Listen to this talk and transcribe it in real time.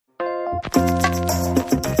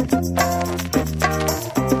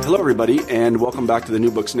Hello, everybody, and welcome back to the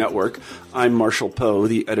New Books Network. I'm Marshall Poe,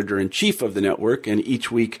 the editor-in-chief of the network, and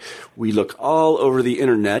each week we look all over the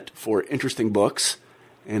internet for interesting books,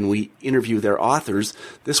 and we interview their authors.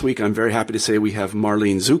 This week, I'm very happy to say we have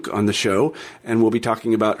Marlene Zuk on the show, and we'll be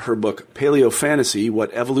talking about her book, Paleo Fantasy,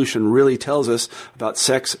 What Evolution Really Tells Us About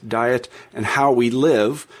Sex, Diet, and How We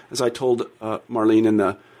Live. As I told Marlene in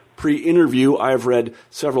the pre-interview, I've read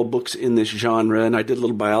several books in this genre, and I did a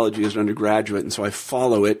little biology as an undergraduate, and so I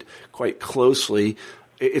follow it quite closely.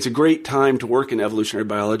 It's a great time to work in evolutionary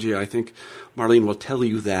biology. I think Marlene will tell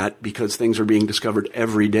you that because things are being discovered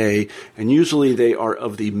every day, and usually they are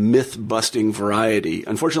of the myth-busting variety.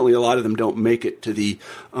 Unfortunately, a lot of them don't make it to the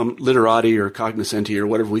literati or cognoscenti or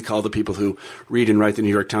whatever we call the people who read and write the New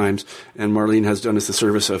York Times, and Marlene has done us the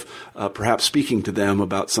service of perhaps speaking to them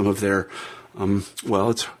about some of their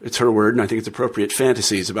it's her word, and I think it's appropriate,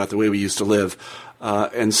 fantasies about the way we used to live.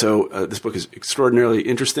 And so this book is extraordinarily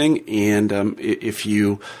interesting, and if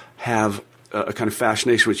you have a kind of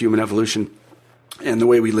fascination with human evolution and the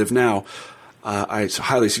way we live now, I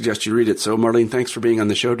highly suggest you read it. So, Marlene, thanks for being on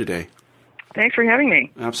the show today. Thanks for having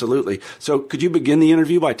me. Absolutely. So could you begin the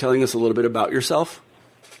interview by telling us a little bit about yourself?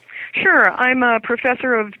 Sure. I'm a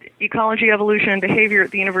professor of ecology, evolution, and behavior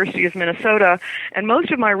at the University of Minnesota, and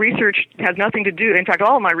most of my research has nothing to do, in fact,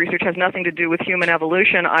 all of my research has nothing to do with human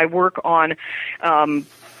evolution. I work on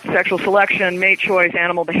sexual selection, mate choice,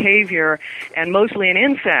 animal behavior, and mostly in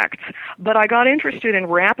insects. But I got interested in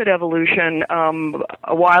rapid evolution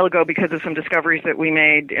a while ago because of some discoveries that we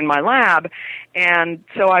made in my lab. And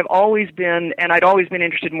so I'd always been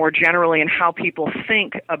interested more generally in how people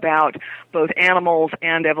think about both animals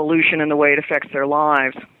and evolution and the way it affects their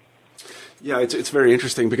lives. Yeah, it's very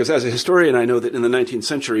interesting because as a historian, I know that in the 19th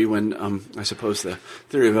century when, I suppose, the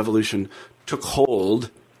theory of evolution took hold,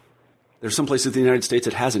 there's some places in the United States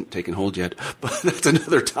it hasn't taken hold yet, but that's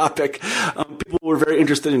another topic. People were very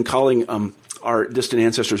interested in calling our distant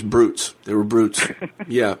ancestors brutes. They were brutes.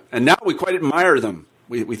 Yeah, and now we quite admire them.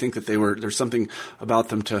 We think that there's something about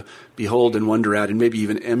them to behold and wonder at and maybe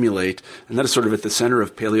even emulate, and that is sort of at the center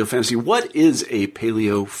of paleo fantasy. What is a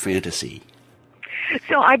paleo fantasy?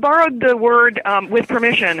 So I borrowed the word, with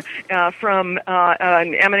permission, from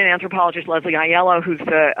an eminent anthropologist, Leslie Ayala, who's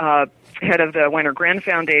the head of the Wenner-Gren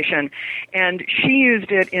Foundation, and she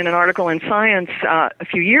used it in an article in Science a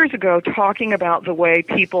few years ago talking about the way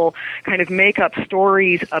people kind of make up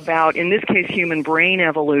stories about, in this case, human brain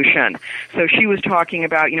evolution. So she was talking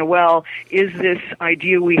about, is this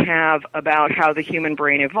idea we have about how the human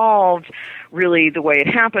brain evolved really the way it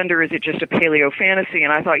happened, or is it just a paleo fantasy?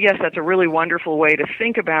 And I thought, yes, that's a really wonderful way to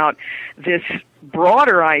think about this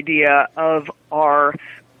broader idea of our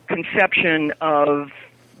conception of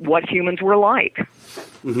what humans were like.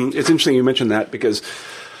 Mm-hmm. It's interesting you mentioned that because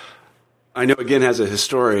I know, again, as a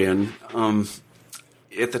historian,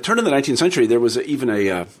 at the turn of the 19th century, there was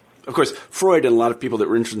of course, Freud and a lot of people that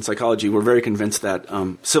were interested in psychology were very convinced that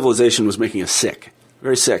civilization was making us sick,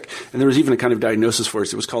 very sick. And there was even a kind of diagnosis for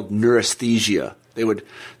us. It was called neurasthenia. They would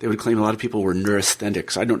claim a lot of people were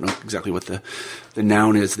neurasthenics. I don't know exactly what the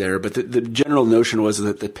noun is there, but the general notion was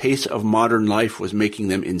that the pace of modern life was making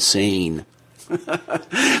them insane. And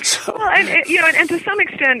to some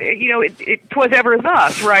extent, it was ever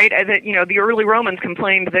thus, right? That the early Romans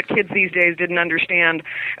complained that kids these days didn't understand,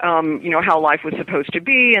 how life was supposed to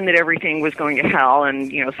be, and that everything was going to hell,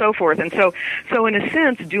 and so forth. And so in a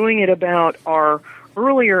sense, doing it about our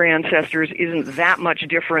earlier ancestors isn't that much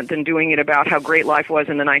different than doing it about how great life was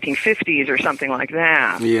in the 1950s or something like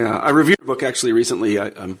that. Yeah, I reviewed a book actually recently. I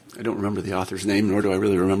don't remember the author's name, nor do I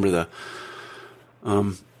really remember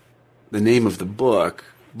the name of the book,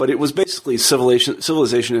 but it was basically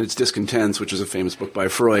Civilization and Its Discontents, which is a famous book by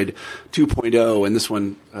Freud, 2.0, and this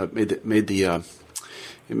one made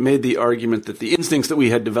the argument that the instincts that we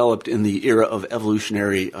had developed in the era of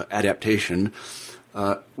evolutionary adaptation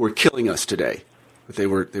were killing us today. That they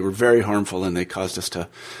were very harmful, and they caused us to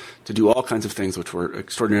do all kinds of things which were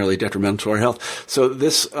extraordinarily detrimental to our health. So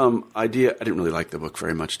this idea, I didn't really like the book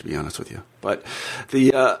very much, to be honest with you, but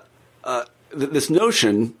this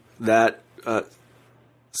notion that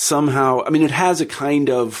somehow, it has a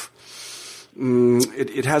kind of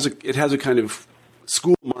it has a kind of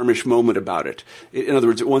school Amish moment about it. In other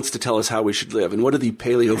words, it wants to tell us how we should live. And what do the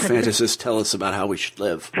paleo-fantasists tell us about how we should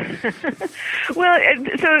live? Well,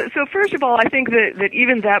 so first of all, I think that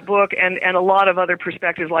even that book and a lot of other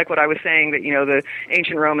perspectives, like what I was saying, that, the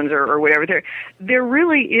ancient Romans or whatever, there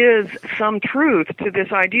really is some truth to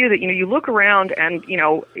this idea that, you look around and,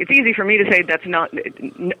 it's easy for me to say that's not,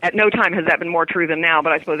 at no time has that been more true than now,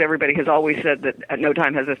 but I suppose everybody has always said that at no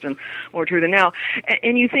time has this been more true than now.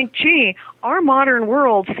 And you think, gee, our modern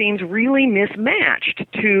world seems really mismatched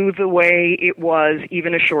to the way it was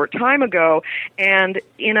even a short time ago, and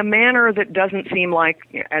in a manner that doesn't seem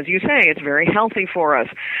like, as you say, it's very healthy for us.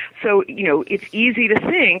 So, it's easy to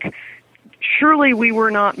think, surely we were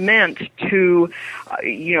not meant to,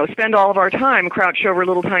 spend all of our time crouched over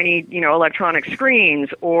little tiny, electronic screens,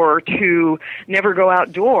 or to never go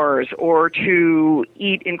outdoors, or to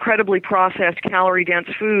eat incredibly processed, calorie-dense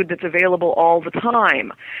food that's available all the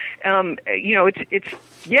time.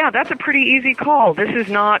 That's a pretty easy call. This is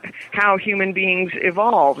not how human beings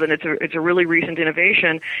evolved, and it's a really recent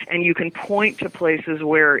innovation, and you can point to places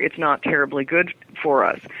where it's not terribly good for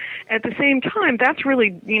us. At the same time, that's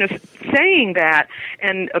really, saying that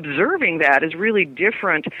and observing that is really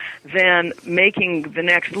different than making the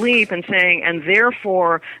next leap and saying, and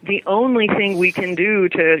therefore the only thing we can do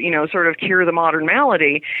to, sort of cure the modern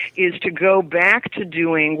malady is to go back to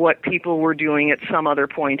doing what people were doing at some other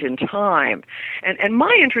point in time. And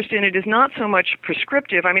my interest in it is not so much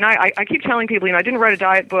prescriptive. I mean, I keep telling people, I didn't write a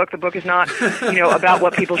diet book. The book is not, about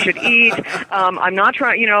what people should eat. I'm not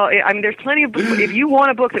trying, there's plenty of books. If you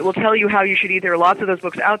want a book that will tell you how you should eat, there are lots of those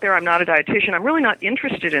books out there. I'm not a dietitian. I'm really not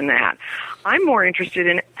interested in that. I'm more interested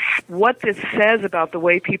in what this says about the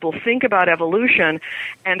way people think about evolution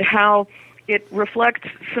and how it reflects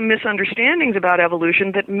some misunderstandings about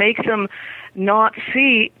evolution that make them not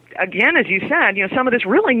see, again, as you said, some of this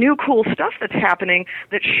really new cool stuff that's happening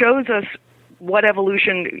that shows us what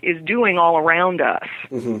evolution is doing all around us.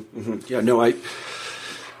 Mm-hmm, mm-hmm.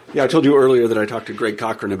 I told you earlier that I talked to Greg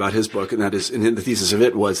Cochran about his book, and the thesis of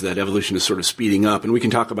it was that evolution is sort of speeding up, and we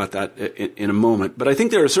can talk about that in a moment. But I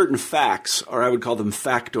think there are certain facts, or I would call them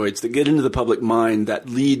factoids, that get into the public mind that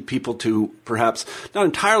lead people to perhaps not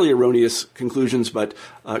entirely erroneous conclusions, but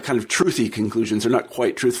kind of truthy conclusions. They're not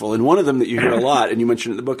quite truthful. And one of them that you hear a lot, and you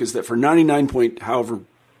mentioned in the book, is that for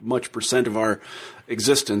 99% of our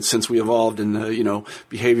existence since we evolved in the,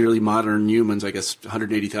 behaviorally modern humans, I guess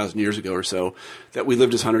 180,000 years ago or so, that we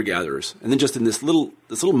lived as hunter-gatherers. And then just in this little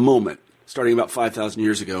moment, starting about 5,000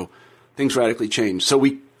 years ago, things radically changed. So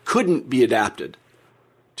we couldn't be adapted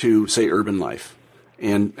to, say, urban life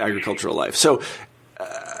and agricultural life. So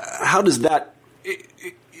how does that,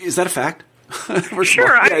 is that a fact?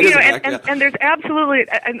 Sure, and there's absolutely,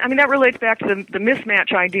 that relates back to the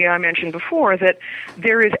mismatch idea I mentioned before, that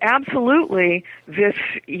there is absolutely this,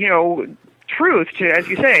 truth to, as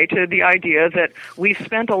you say, to the idea that we've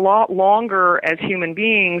spent a lot longer as human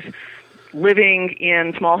beings living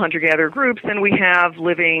in small hunter-gatherer groups than we have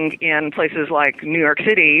living in places like New York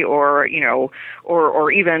City or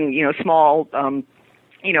even, small,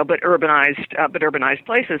 but urbanized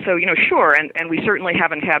places. So, sure, and we certainly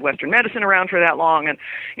haven't had Western medicine around for that long, and,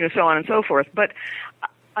 so on and so forth. But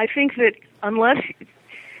I think that unless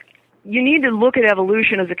you need to look at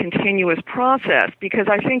evolution as a continuous process, because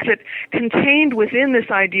I think that contained within this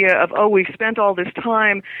idea of, we've spent all this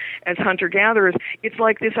time as hunter-gatherers, it's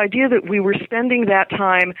like this idea that we were spending that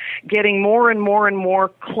time getting more and more and more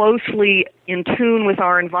closely in tune with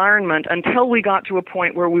our environment until we got to a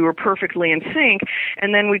point where we were perfectly in sync,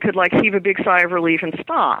 and then we could heave a big sigh of relief and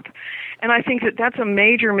stop. And I think that that's a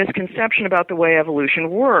major misconception about the way evolution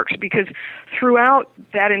works, because throughout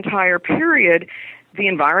that entire period, the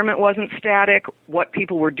environment wasn't static, what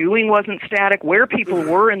people were doing wasn't static, where people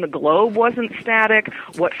were in the globe wasn't static,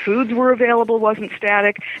 what foods were available wasn't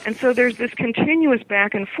static, and so there's this continuous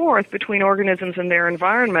back and forth between organisms and their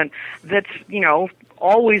environment that's,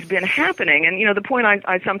 always been happening. And, the point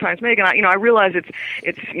I sometimes make, and I realize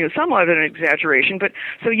it's somewhat of an exaggeration, but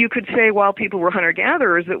so you could say while people were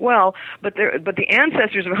hunter-gatherers that, but the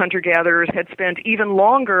ancestors of hunter-gatherers had spent even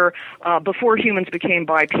longer before humans became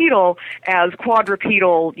bipedal as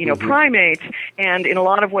quadrupedal, primates, and in a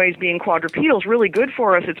lot of ways being quadrupedal is really good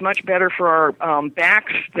for us. It's much better for our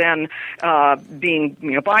backs than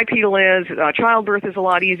being, bipedal is. Childbirth is a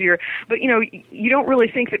lot easier. But, you don't really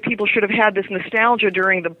think that people should have had this nostalgia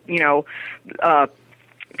during the,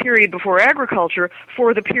 period before agriculture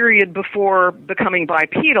for the period before becoming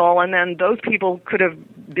bipedal, and then those people could have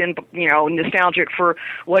been, nostalgic for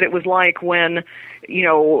what it was like when,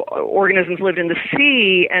 organisms lived in the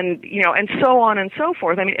sea, and so on and so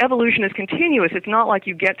forth. I mean, evolution is continuous. It's not like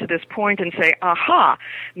you get to this point and say, aha,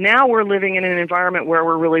 now we're living in an environment where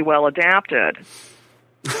we're really well adapted.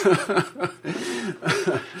 I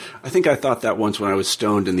think I thought that once when I was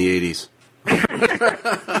stoned in the 80s.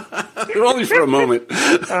 Only for a moment.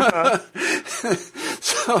 Uh-huh.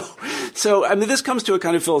 So I mean, this comes to a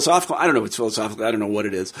kind of philosophical. I don't know if it's philosophical. I don't know what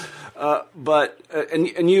it is. But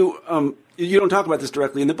you don't talk about this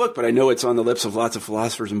directly in the book, but I know it's on the lips of lots of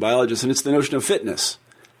philosophers and biologists, and it's the notion of fitness.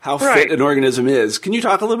 How fit an organism is. Can you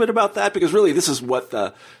talk a little bit about that? Because really, this is what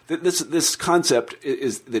this concept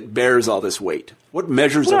is that bears all this weight. What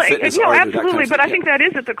measures of fitness are there? Absolutely, but I think that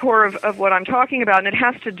is at the core of what I'm talking about, and it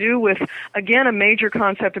has to do with, again, a major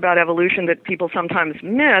concept about evolution that people sometimes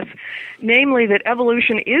miss, namely that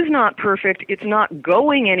evolution is not perfect, it's not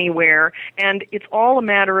going anywhere, and it's all a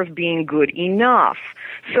matter of being good enough.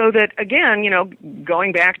 So that, again,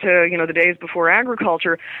 going back to, the days before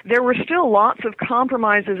agriculture, there were still lots of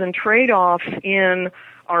compromises and trade-offs in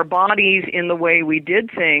our bodies, in the way we did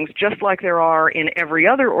things, just like there are in every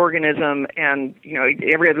other organism and,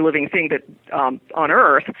 every other living thing that on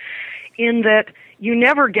Earth, in that you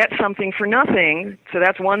never get something for nothing. So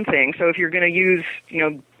that's one thing. So if you're going to use,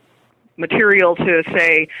 material to,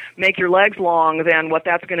 say, make your legs long, then what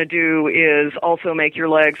that's going to do is also make your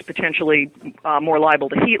legs potentially more liable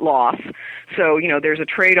to heat loss. So, there's a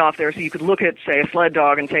trade-off there. So you could look at, say, a sled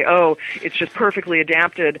dog and say, oh, it's just perfectly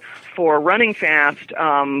adapted for running fast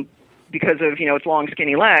because of, its long,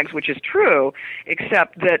 skinny legs, which is true,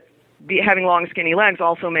 except that having long, skinny legs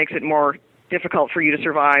also makes it more difficult for you to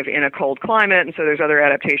survive in a cold climate, and so there's other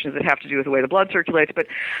adaptations that have to do with the way the blood circulates. But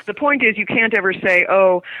the point is, you can't ever say,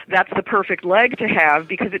 oh, that's the perfect leg to have,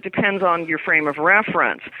 because it depends on your frame of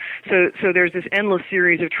reference. So there's this endless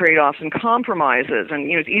series of trade-offs and compromises,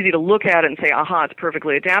 and it's easy to look at it and say, aha, it's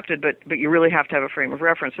perfectly adapted, but you really have to have a frame of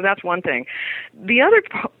reference. So that's one thing. The other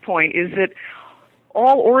point is that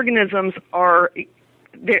all organisms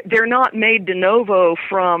they're not made de novo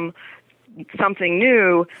from something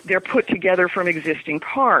new, they're put together from existing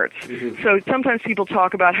parts. Mm-hmm. So sometimes people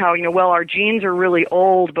talk about how, our genes are really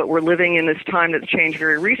old, but we're living in this time that's changed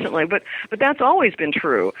very recently. But that's always been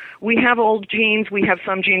true. We have old genes. We have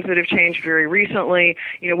some genes that have changed very recently.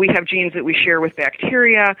 We have genes that we share with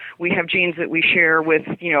bacteria. We have genes that we share with,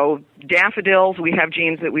 daffodils. We have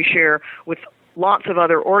genes that we share with lots of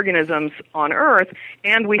other organisms on Earth,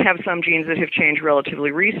 and we have some genes that have changed relatively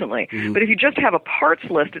recently. Mm-hmm. But if you just have a parts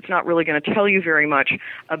list, it's not really going to tell you very much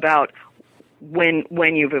about when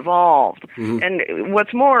you've evolved. Mm-hmm. And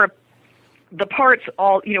what's more, the parts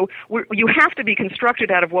you have to be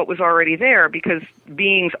constructed out of what was already there, because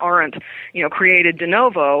beings aren't, created de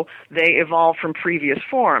novo. They evolve from previous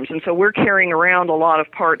forms. And so we're carrying around a lot of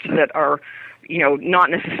parts that are not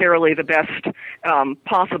necessarily the best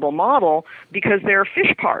possible model, because they're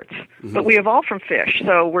fish parts. Mm-hmm. But we evolved from fish,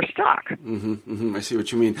 so we're stuck. Mm-hmm, mm-hmm. I see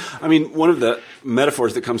what you mean. I mean, one of the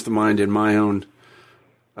metaphors that comes to mind in my own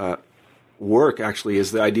work, actually,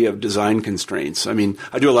 is the idea of design constraints. I mean,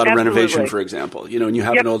 I do a lot of renovation, for example, and you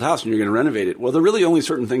have an old house and you're going to renovate it. Well, there are really only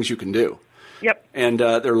certain things you can do. Yep. And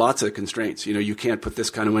there are lots of constraints. You can't put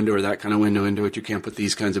this kind of window or that kind of window into it. You can't put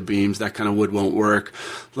these kinds of beams. That kind of wood won't work.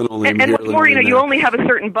 And what's more, you only have a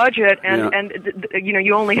certain budget, and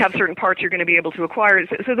you only have certain parts you're going to be able to acquire.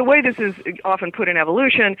 So the way this is often put in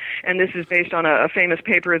evolution, and this is based on a famous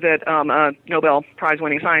paper that a Nobel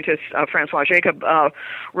Prize-winning scientist, Francois Jacob,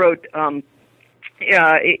 wrote.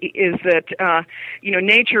 Is that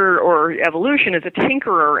nature or evolution is a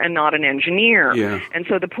tinkerer and not an engineer. Yeah. And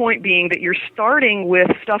so the point being that you're starting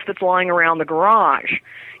with stuff that's lying around the garage.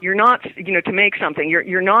 You're not, to make something.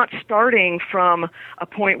 You're not starting from a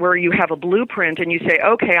point where you have a blueprint and you say,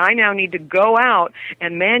 okay, I now need to go out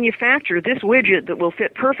and manufacture this widget that will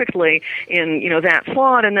fit perfectly in, that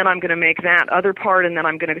slot, and then I'm going to make that other part, and then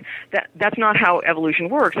I'm going to. That's not how evolution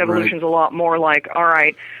works. Evolution's a lot more like, all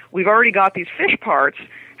right, we've already got these fish parts.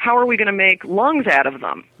 How are we going to make lungs out of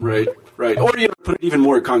them? Right. Or put it even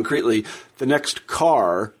more concretely, the next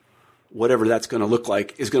car, whatever that's going to look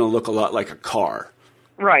like, is going to look a lot like a car.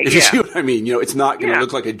 Right. If you see what I mean, it's not going to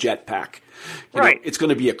look like a jetpack. Right. It's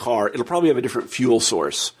going to be a car. It'll probably have a different fuel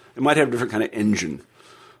source. It might have a different kind of engine,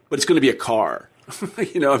 but it's going to be a car.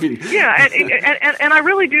 Yeah, and I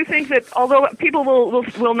really do think that although people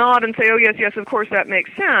will nod and say, oh yes, of course that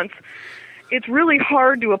makes sense, it's really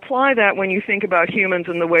hard to apply that when you think about humans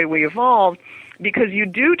and the way we evolved, because you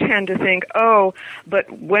do tend to think, oh,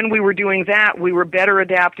 but when we were doing that, we were better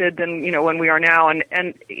adapted than, when we are now.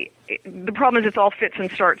 And the problem is it's all fits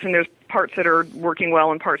and starts, and there's parts that are working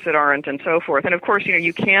well and parts that aren't, and so forth. And of course,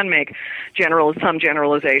 you can make some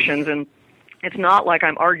generalizations, and it's not like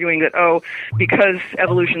I'm arguing that, because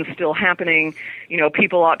evolution's still happening,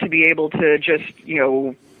 people ought to be able to just,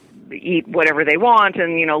 eat whatever they want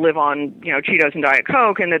and, live on, Cheetos and Diet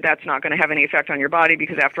Coke, and that's not going to have any effect on your body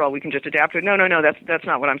because, after all, we can just adapt to it. No, that's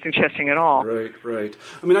not what I'm suggesting at all. Right.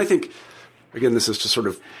 I mean, I think, again, this is to sort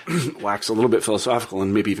of wax a little bit philosophical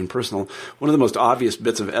and maybe even personal. One of the most obvious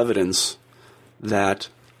bits of evidence that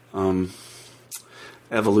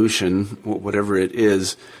evolution, whatever it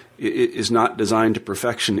is not designed to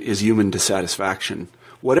perfection is human dissatisfaction.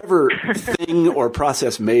 Whatever thing or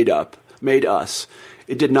process made us,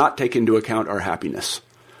 it did not take into account our happiness,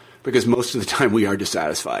 because most of the time we are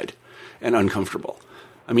dissatisfied and uncomfortable.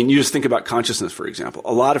 I mean, you just think about consciousness, for example.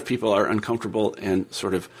 A lot of people are uncomfortable and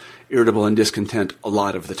sort of irritable and discontent a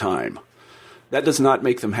lot of the time. That does not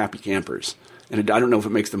make them happy campers. And I don't know if it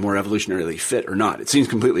makes them more evolutionarily fit or not. It seems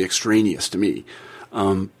completely extraneous to me.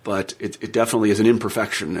 But it definitely is an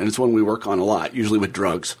imperfection, and it's one we work on a lot, usually with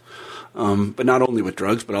drugs. But not only with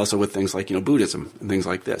drugs, but also with things like, Buddhism and things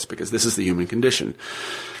like this, because this is the human condition.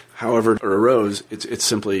 However it arose, it's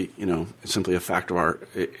simply a fact of our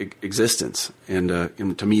existence. And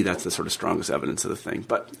to me, that's the sort of strongest evidence of the thing.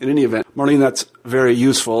 But in any event, Marlene, that's very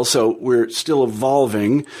useful. So we're still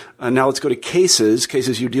evolving. Now let's go to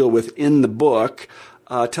cases you deal with in the book.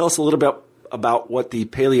 Tell us a little bit about what the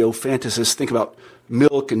paleofantasists think about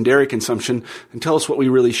milk and dairy consumption, and tell us what we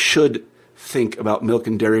really should think about milk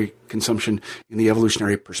and dairy consumption in the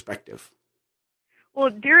evolutionary perspective. Well,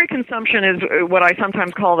 dairy consumption is what I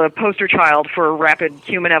sometimes call the poster child for rapid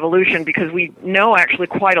human evolution, because we know actually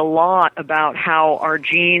quite a lot about how our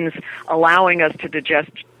genes allowing us to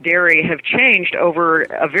digest dairy have changed over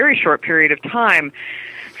a very short period of time.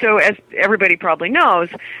 So as everybody probably knows,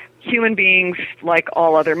 human beings, like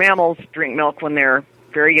all other mammals, drink milk when they're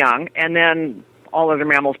very young, and then all other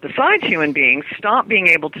mammals besides human beings stop being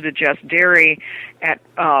able to digest dairy at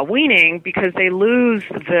weaning because they lose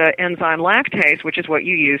the enzyme lactase, which is what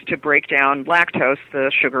you use to break down lactose,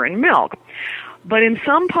 the sugar in milk. But in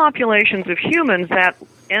some populations of humans, that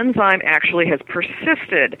enzyme actually has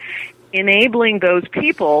persisted, enabling those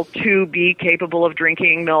people to be capable of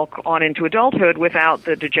drinking milk on into adulthood without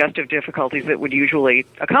the digestive difficulties that would usually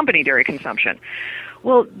accompany dairy consumption.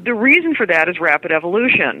 Well, the reason for that is rapid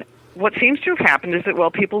evolution. What seems to have happened is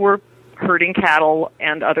that, people were herding cattle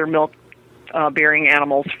and other milk-bearing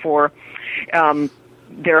animals for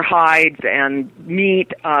their hides and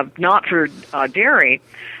meat, not for dairy.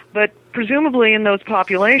 But presumably in those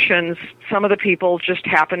populations, some of the people just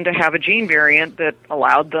happened to have a gene variant that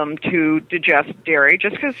allowed them to digest dairy,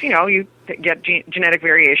 just because, you get genetic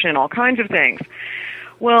variation in all kinds of things.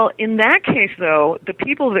 Well, in that case, though, the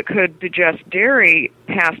people that could digest dairy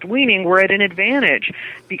past weaning were at an advantage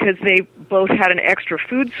because they both had an extra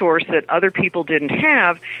food source that other people didn't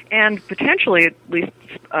have, and potentially, at least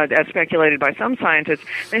as speculated by some scientists,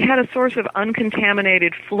 they had a source of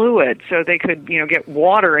uncontaminated fluid, so they could, get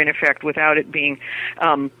water, in effect, without it being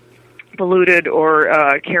polluted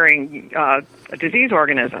or carrying disease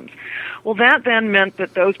organisms. Well, that then meant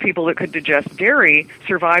that those people that could digest dairy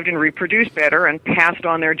survived and reproduced better and passed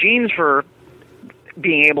on their genes for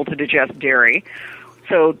being able to digest dairy.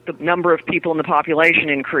 So the number of people in the population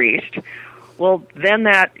increased. Well, then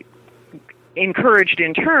that encouraged,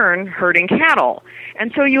 in turn, herding cattle.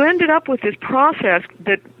 And so you ended up with this process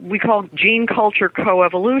that we call gene culture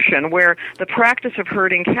coevolution, where the practice of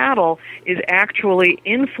herding cattle is actually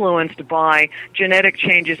influenced by genetic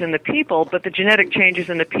changes in the people, but the genetic changes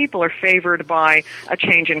in the people are favored by a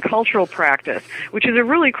change in cultural practice, which is a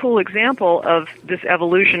really cool example of this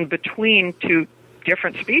evolution between two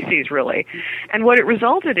different species, really. And what it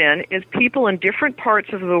resulted in is people in different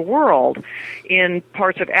parts of the world, in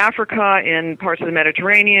parts of Africa, in parts of the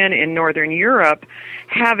Mediterranean, in Northern Europe,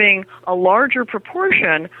 having a larger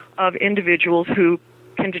proportion of individuals who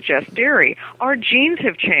can digest dairy. Our genes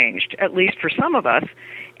have changed, at least for some of us,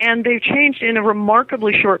 and they've changed in a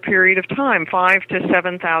remarkably short period of time, 5,000 to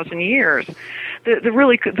 7,000 years.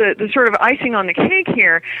 The sort of icing on the cake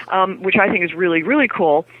here, which I think is really, really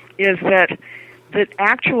cool, is that the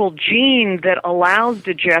actual gene that allows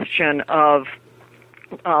digestion of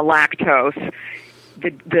lactose,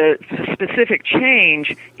 the specific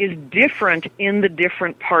change is different in the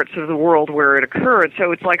different parts of the world where it occurred.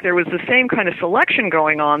 So it's like there was the same kind of selection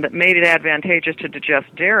going on that made it advantageous to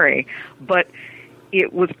digest dairy, but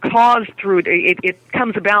it was caused through it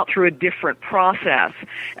comes about through a different process,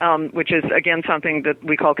 which is again something that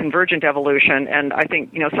we call convergent evolution, and I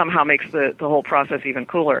think somehow makes the whole process even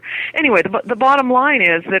cooler. Anyway, the bottom line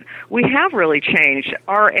is that we have really changed.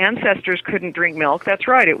 Our ancestors couldn't drink milk. That's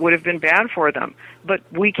right; it would have been bad for them, but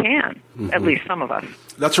we can, at least some of us.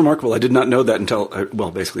 That's remarkable. I did not know that until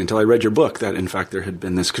I read your book. That in fact there had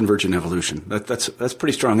been this convergent evolution. That's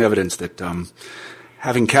pretty strong evidence that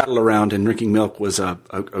having cattle around and drinking milk was a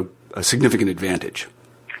significant advantage.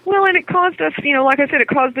 Well, and it caused us, like I said,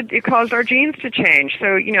 it caused our genes to change.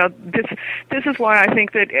 So, this is why I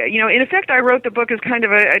think that, in effect, I wrote the book as kind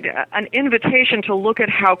of an invitation to look at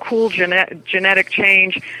how cool genetic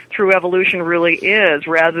change through evolution really is,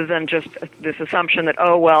 rather than just this assumption that,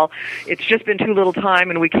 oh, well, it's just been too little time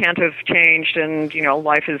and we can't have changed, and,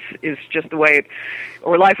 life is just the way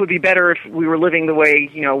or life would be better if we were living the way,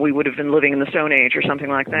 we would have been living in the Stone Age or something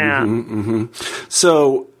like that.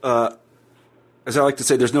 So, as I like to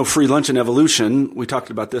say, there's no free lunch in evolution. We talked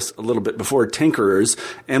about this a little bit before, tinkerers.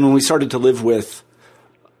 And when we started to live with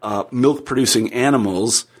milk-producing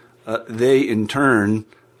animals, they, in turn,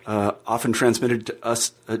 often transmitted to us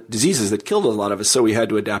diseases that killed a lot of us, so we had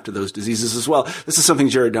to adapt to those diseases as well. This is something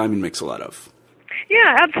Jared Diamond makes a lot of.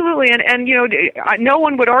 Yeah, absolutely. And no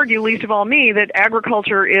one would argue, least of all me, that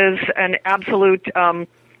agriculture is an absolute,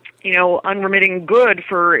 unremitting good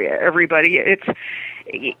for everybody.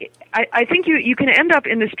 I think you can end up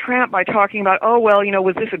in this trap by talking about, oh, well,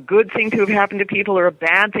 was this a good thing to have happened to people or a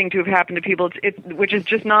bad thing to have happened to people, which is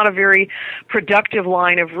just not a very productive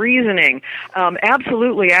line of reasoning.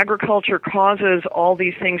 Absolutely, agriculture causes all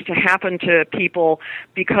these things to happen to people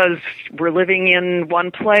because we're living in one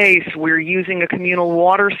place, we're using a communal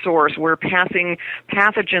water source, we're passing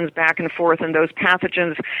pathogens back and forth, and those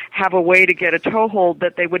pathogens have a way to get a toehold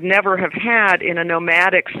that they would never have had in a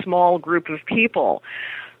nomadic small group of people.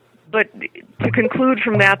 But to conclude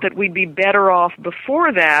from that we'd be better off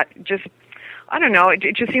before that, I don't know,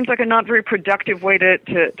 it just seems like a not very productive way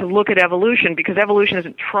to look at evolution, because evolution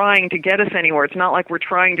isn't trying to get us anywhere. It's not like we're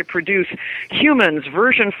trying to produce humans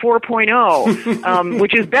version 4.0,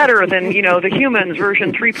 which is better than, the humans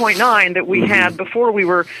version 3.9 that we had before we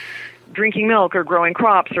were drinking milk or growing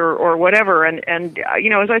crops or whatever. And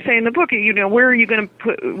as I say in the book, where are you going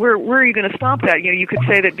to stop that? You could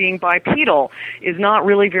say that being bipedal is not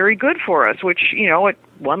really very good for us, which, at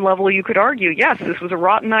one level you could argue, yes, this was a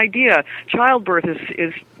rotten idea. Childbirth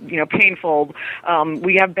is painful.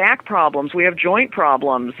 We have back problems. We have joint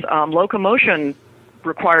problems. Locomotion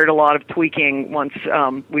required a lot of tweaking once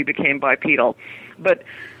we became bipedal. But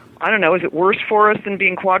I don't know, is it worse for us than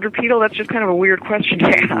being quadrupedal? That's just kind of a weird question to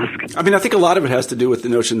ask. I mean, I think a lot of it has to do with the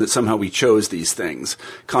notion that somehow we chose these things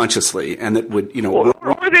consciously, and that would,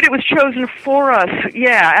 or that it was chosen for us.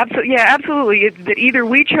 Yeah, absolutely. That either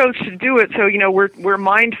we chose to do it, so we're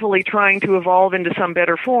mindfully trying to evolve into some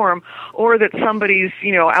better form, or that somebody's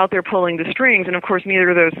out there pulling the strings. And of course,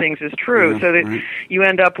 neither of those things is true. So that you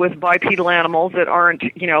end up with bipedal animals that aren't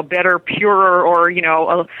better, purer,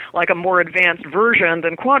 or like a more advanced version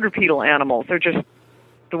than quadrupedal animals. They're just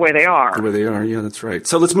the way they are. The way they are, yeah, that's right.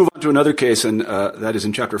 So let's move on to another case, and that is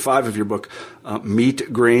in Chapter 5 of your book,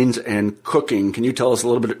 Meat, Grains, and Cooking. Can you tell us a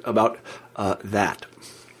little bit about that?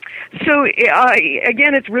 So,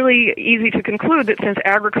 again, it's really easy to conclude that since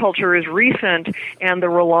agriculture is recent and the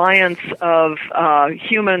reliance of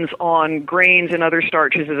humans on grains and other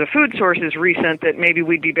starches as a food source is recent, that maybe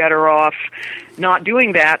we'd be better off not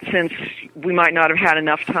doing that, since we might not have had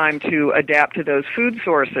enough time to adapt to those food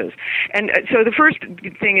sources. And so the first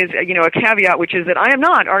thing is, a caveat, which is that I am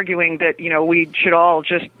not arguing that, we should all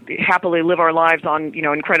just happily live our lives on,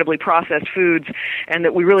 incredibly processed foods, and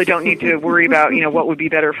that we really don't need to worry about, what would be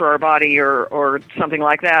better for our body or something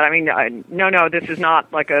like that. I mean, no, this is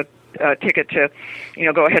not like a ticket to,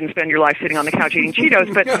 go ahead and spend your life sitting on the couch eating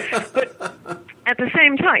Cheetos, but at the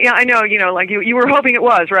same time, yeah, I know, like you were hoping it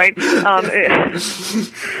was, right? But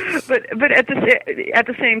at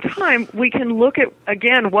the same time, we can look at,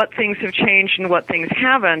 again, what things have changed and what things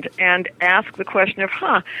haven't, and ask the question of,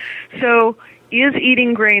 so is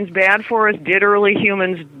eating grains bad for us? Did early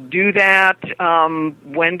humans do that?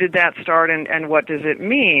 When did that start, and what does it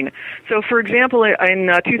mean? So, for example, in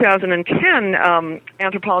 2010,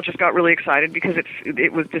 anthropologists got really excited because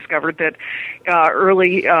it was discovered that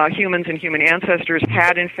early humans and human ancestors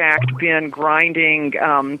had, in fact, been grinding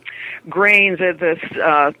grains as this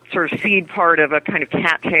sort of seed part of a kind of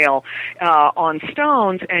cattail on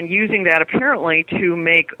stones, and using that apparently to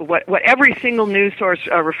make what every single news source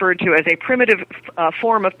referred to as a primitive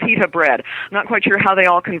form of pita bread. I'm not quite sure how they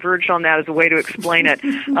all converted converged on that as a way to explain it,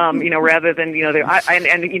 rather than,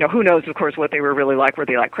 who knows, of course, what they were really like. Were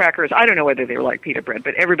they like crackers? I don't know whether they were like pita bread,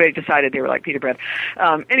 but everybody decided they were like pita bread.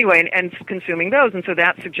 Anyway, and consuming those, and so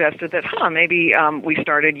that suggested that, maybe we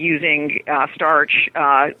started using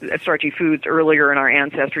starchy foods earlier in our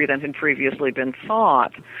ancestry than had previously been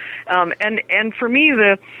thought. And for me,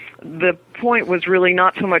 the point was really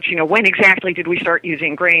not so much, when exactly did we start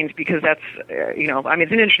using grains, because that's,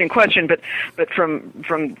 it's an interesting question, but from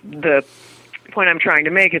the point I'm trying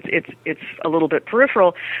to make, it's a little bit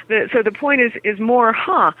peripheral. So the point is more,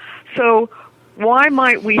 so why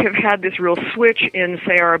might we have had this real switch in,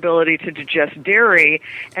 say, our ability to digest dairy,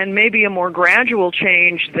 and maybe a more gradual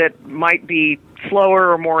change that might be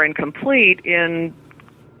slower or more incomplete in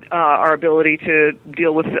our ability to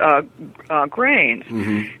deal with grains.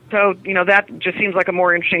 Mm-hmm. So, that just seems like a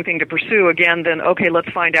more interesting thing to pursue, again, than, okay, let's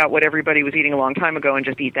find out what everybody was eating a long time ago and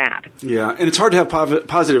just eat that. Yeah, and it's hard to have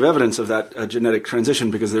positive evidence of that genetic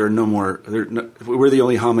transition because we're the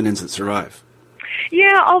only hominins that survive.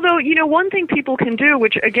 Yeah, although, one thing people can do,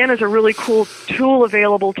 which again is a really cool tool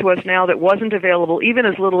available to us now that wasn't available even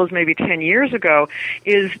as little as maybe 10 years ago,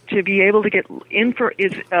 is to be able to get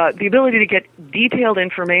the ability to get detailed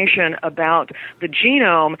information about the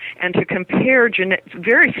genome and to compare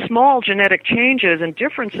very small genetic changes and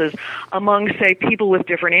differences among, say, people with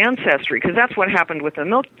different ancestry, because that's what happened with the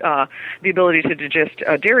milk, the ability to digest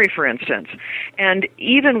dairy, for instance. And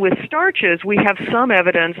even with starches, we have some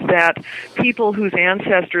evidence that people whose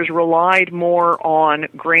ancestors relied more on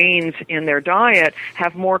grains in their diet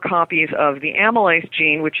have more copies of the amylase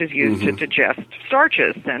gene, which is used to digest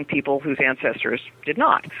starches, than people whose ancestors did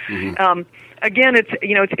not. Mm-hmm. Again,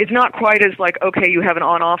 it's not quite as like, okay, you have an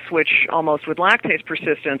on-off switch almost with lactase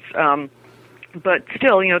persistence. But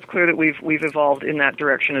still, it's clear that we've evolved in that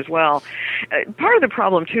direction as well. Part of the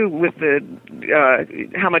problem too with the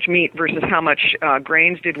how much meat versus how much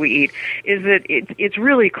grains did we eat is that it's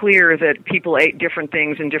really clear that people ate different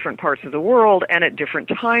things in different parts of the world and at different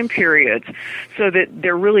time periods, so that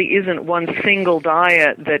there really isn't one single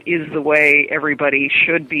diet that is the way everybody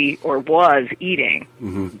should be or was eating.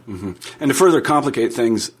 Mm-hmm, mm-hmm. And to further complicate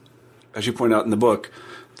things, as you point out in the book,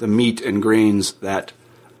 the meat and grains that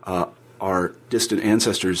our distant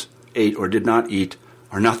ancestors ate or did not eat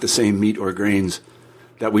are not the same meat or grains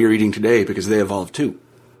that we are eating today, because they evolved too.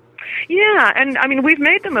 Yeah, and we've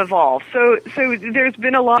made them evolve. So there's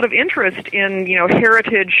been a lot of interest in,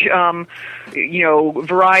 heritage,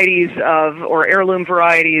 varieties or heirloom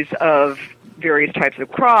varieties of various types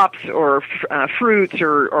of crops or fruits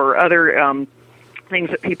or other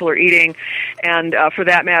things that people are eating, and for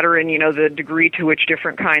that matter, in the degree to which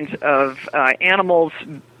different kinds of animals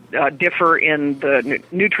differ in the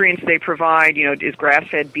nutrients they provide. Is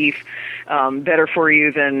grass-fed beef better for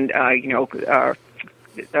you than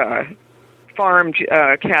farmed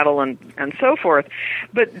cattle and so forth?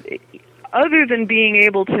 But other than being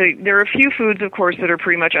able to, there are a few foods, of course, that are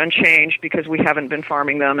pretty much unchanged because we haven't been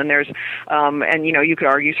farming them. And there's, you could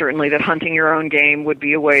argue certainly that hunting your own game would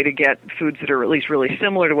be a way to get foods that are at least really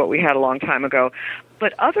similar to what we had a long time ago.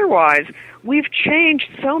 But otherwise, we've changed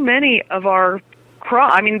so many of our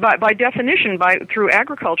by definition, through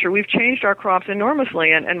agriculture, we've changed our crops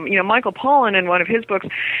enormously. And Michael Pollan, in one of his books,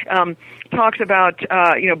 talks about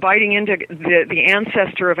biting into the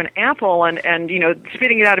ancestor of an apple and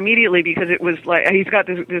spitting it out immediately because it was like, he's got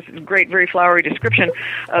this great, very flowery description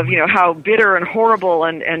of how bitter and horrible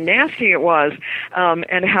and nasty it was,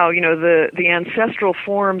 and how the ancestral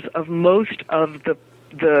forms of most of the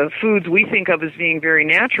foods we think of as being very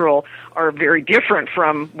natural are very different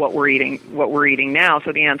from what we're eating now.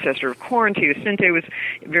 So the ancestor of corn, teosinte, was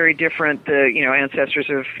very different. The ancestors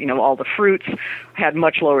of all the fruits had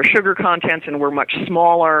much lower sugar contents and were much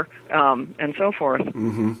smaller, and so forth.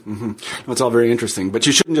 Mm-hmm, mm-hmm. Well, it's all very interesting, but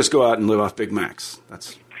you shouldn't just go out and live off Big Macs.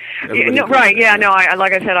 That's right. Yeah. No.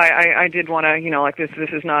 Like I said, I did want to. This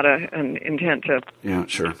is not an intent to. Yeah.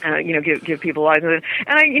 Sure. Give people lies, and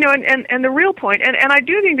and the real point, and I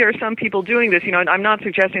do think there are some people doing this. I'm not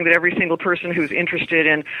suggesting that every single person who's interested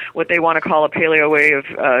in what they want to call a paleo way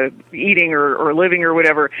of eating or living or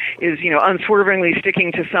whatever is unswervingly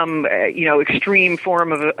sticking to some extreme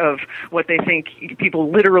form of what they think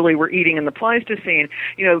people literally were eating in the Pleistocene.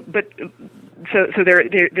 But. So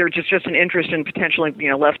they're just an interest in potentially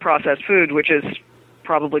less processed food, which is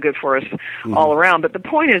probably good for us all around. But the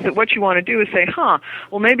point is that what you want to do is say,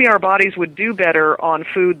 well, maybe our bodies would do better on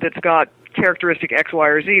food that's got characteristic X, Y,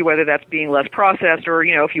 or Z, whether that's being less processed or,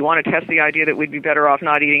 if you want to test the idea that we'd be better off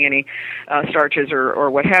not eating any starches or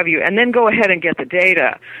what have you, and then go ahead and get the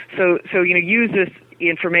data. So use this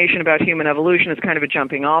information about human evolution as kind of a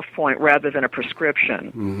jumping off point rather than a prescription.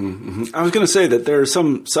 Mm-hmm, mm-hmm. I was going to say that there are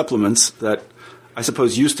some supplements that I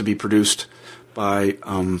suppose used to be produced by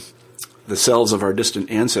the cells of our distant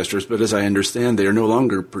ancestors, but as I understand, they are no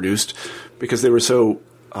longer produced because they were so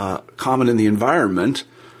common in the environment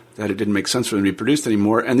that it didn't make sense for them to be produced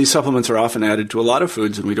anymore. And these supplements are often added to a lot of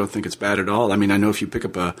foods, and we don't think it's bad at all. I mean, I know if you pick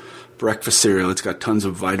up a breakfast cereal, it's got tons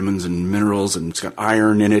of vitamins and minerals, and it's got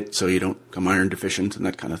iron in it, so you don't become iron deficient and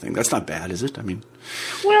that kind of thing. That's not bad, is it? I mean...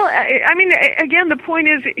 Well, again, the point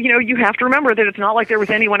is, you have to remember that it's not like there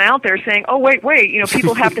was anyone out there saying, oh, wait,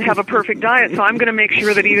 people have to have a perfect diet, so I'm going to make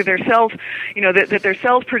sure that either their cells, that their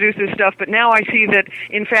cells produce this stuff, but now I see that,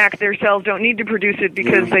 in fact, their cells don't need to produce it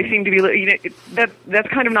because they seem to be, that's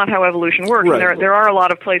kind of not how evolution works. Right. And there are a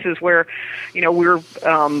lot of places where, we're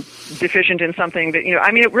deficient in something that,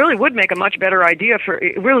 it really would make a much better idea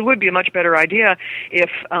it really would be a much better idea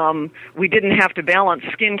if we didn't have to balance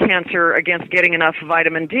skin cancer against getting enough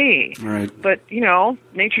vitamin D. Right. But,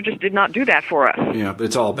 nature just did not do that for us. Yeah, but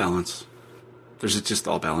it's all balance. There's just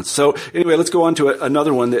all balance. So anyway, let's go on to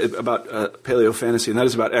another one about paleo fantasy, and that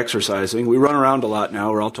is about exercising. We run around a lot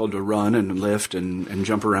now. We're all told to run and lift and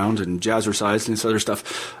jump around and jazzercise and this other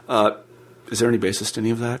stuff. Is there any basis to any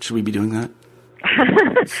of that? Should we be doing that?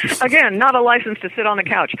 Again, not a license to sit on the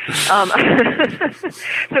couch.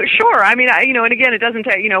 So sure. I mean, and again, it doesn't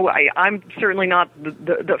take, I'm certainly not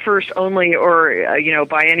the first, only, or,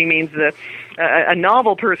 by any means a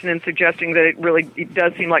novel person in suggesting that it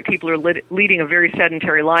does seem like people are leading a very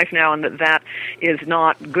sedentary life now, and that is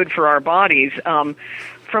not good for our bodies. From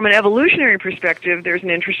an evolutionary perspective, there's an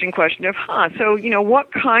interesting question of, so,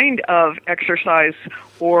 what kind of exercise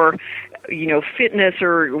or fitness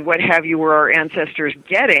or what have you were our ancestors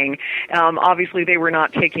getting? Obviously, they were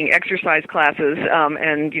not taking exercise classes,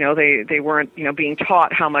 and they weren't being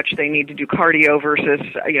taught how much they need to do cardio versus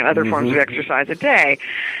other forms of exercise a day.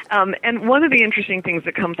 And one of the interesting things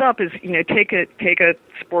that comes up is take a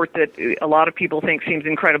sport that a lot of people think seems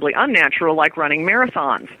incredibly unnatural, like running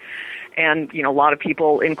marathons. And, a lot of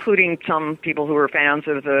people, including some people who are fans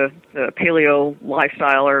of the paleo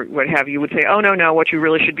lifestyle or what have you, would say, oh, no, what you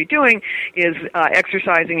really should be doing is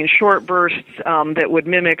exercising in short bursts that would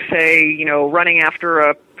mimic, say, running after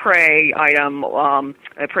a prey item, a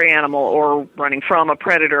prey animal, or running from a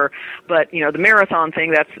predator. But, the marathon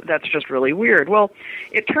thing, that's just really weird. Well,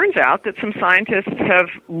 it turns out that some scientists have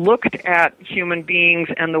looked at human beings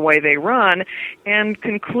and the way they run and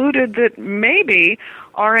concluded that maybe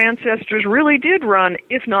our ancestors really did run,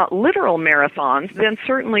 if not literal marathons, then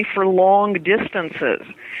certainly for long distances.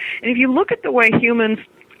 And if you look at the way humans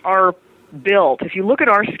are built, if you look at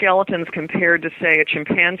our skeletons compared to, say, a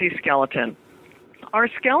chimpanzee skeleton, our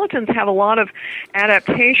skeletons have a lot of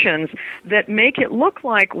adaptations that make it look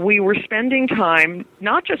like we were spending time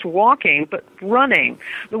not just walking, but running.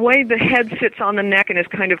 The way the head sits on the neck and is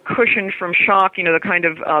kind of cushioned from shock, the kind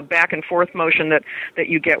of back and forth motion that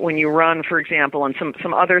you get when you run, for example, and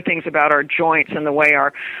some other things about our joints and the way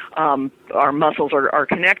our muscles are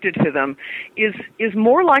connected to them is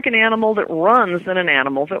more like an animal that runs than an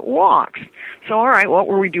animal that walks. So, all right, what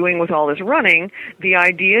were we doing with all this running? The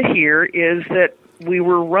idea here is that we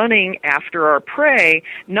were running after our prey,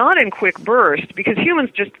 not in quick bursts, because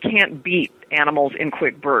humans just can't beat animals in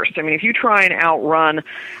quick bursts. I mean, if you try and outrun,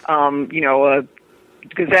 a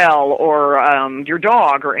gazelle or your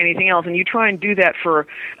dog or anything else, and you try and do that for,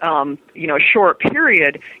 a short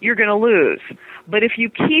period, you're going to lose. But if you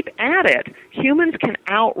keep at it, humans can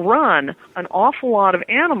outrun an awful lot of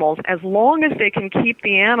animals as long as they can keep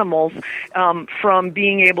the animals from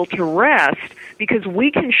being able to rest, because we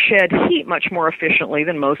can shed heat much more efficiently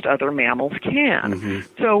than most other mammals can. Mm-hmm.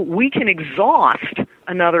 So we can exhaust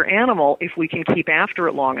another animal if we can keep after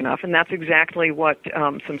it long enough, and that's exactly what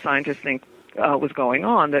some scientists think was going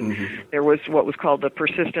on, that there was what was called the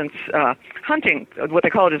persistence hunting, what they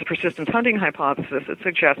call it is a persistence hunting hypothesis. It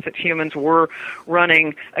suggests that humans were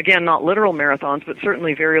running, again, not literal marathons, but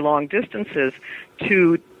certainly very long distances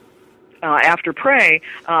to after prey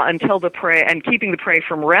until the prey, and keeping the prey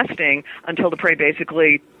from resting until the prey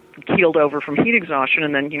basically keeled over from heat exhaustion,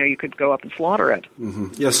 and then, you could go up and slaughter it. Mm-hmm.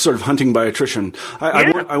 Yes, sort of hunting by attrition.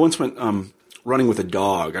 I once went running with a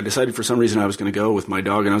dog. I decided for some reason I was going to go with my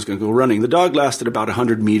dog, and I was going to go running. The dog lasted about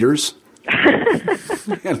 100 meters.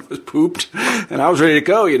 and was pooped, and I was ready to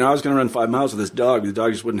go. I was going to run 5 miles with this dog. The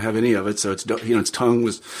dog just wouldn't have any of it, so its tongue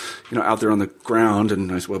was, out there on the ground,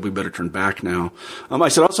 and I said, well, we better turn back now. I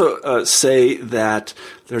should also say that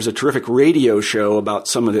there's a terrific radio show about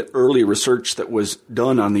some of the early research that was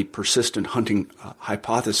done on the persistent hunting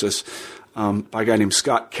hypothesis by a guy named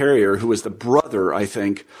Scott Carrier, who was the brother, I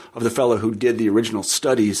think, of the fellow who did the original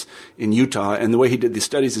studies in Utah. And the way he did the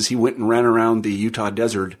studies is he went and ran around the Utah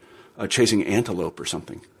desert chasing antelope or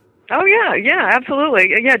something. Oh, yeah,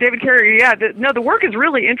 absolutely. Yeah, David Carrier, the work is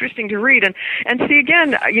really interesting to read. And see,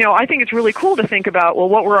 again, I think it's really cool to think about, well,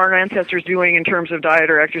 what were our ancestors doing in terms of diet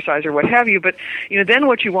or exercise or what have you. But, then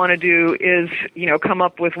what you want to do is, come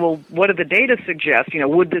up with, well, what do the data suggest?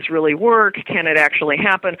 Would this really work? Can it actually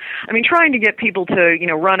happen? I mean, trying to get people to,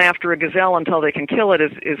 run after a gazelle until they can kill it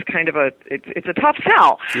is kind of it's a tough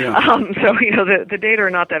sell. Yeah. So, the data are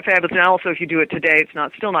not that fabulous. And also, if you do it today,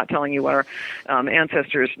 it's still not telling you what our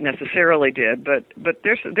ancestors necessarily did, but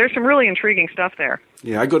there's some really intriguing stuff there.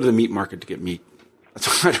 Yeah, I go to the meat market to get meat.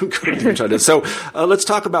 That's why I don't go to the China. So let's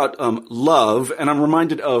talk about love, and I'm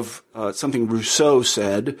reminded of something Rousseau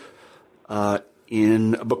said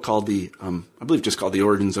in a book called I believe just called The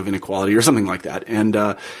Origins of Inequality or something like that. And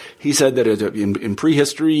he said that in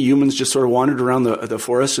prehistory, humans just sort of wandered around the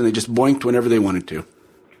forest and they just boinked whenever they wanted to.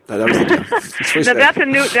 That was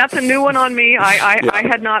the that's a new one on me. I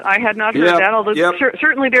had not heard that. Although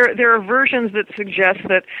certainly there are versions that suggest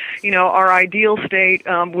that our ideal state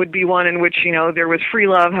would be one in which there was free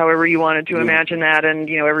love, however you wanted to imagine that, and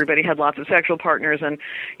everybody had lots of sexual partners, and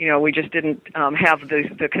we just didn't have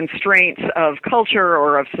the constraints of culture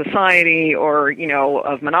or of society or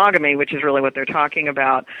of monogamy, which is really what they're talking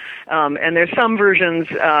about. And there's some versions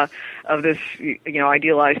of this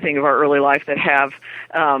idealized thing of our early life that have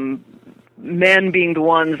men being the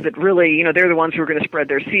ones that really, they're the ones who are going to spread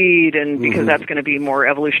their seed, and because that's going to be more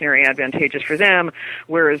evolutionary advantageous for them,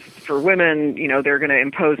 whereas for women, they're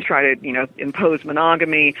going to try to impose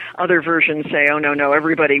monogamy. Other versions say, oh, no,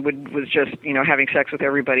 everybody was just, having sex with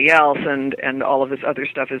everybody else, and all of this other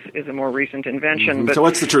stuff is a more recent invention. Mm-hmm. But, so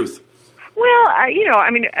what's the truth? Well,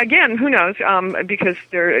 again, who knows? Because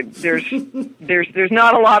there's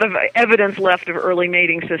not a lot of evidence left of early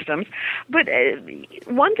mating systems. But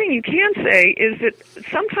one thing you can say is that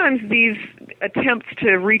sometimes these attempts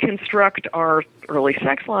to reconstruct our early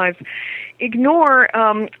sex lives ignore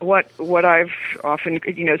what I've often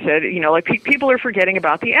said. Like people are forgetting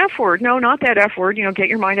about the F word. No, not that F word. Get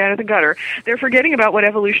your mind out of the gutter. They're forgetting about what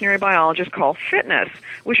evolutionary biologists call fitness,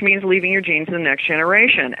 which means leaving your genes in the next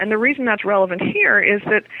generation. And the reason that's relevant here is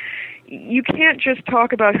that you can't just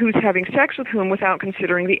talk about who's having sex with whom without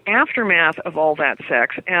considering the aftermath of all that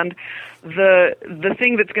sex and the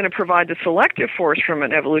thing that's going to provide the selective force from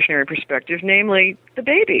an evolutionary perspective, namely the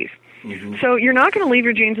babies. Mm-hmm. So you're not going to leave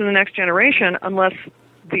your genes in the next generation unless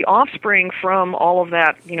the offspring from all of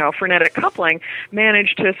that, frenetic coupling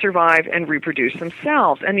manage to survive and reproduce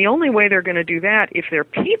themselves. And the only way they're going to do that, if they're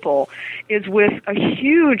people, is with a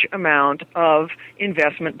huge amount of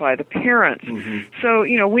investment by the parents. Mm-hmm.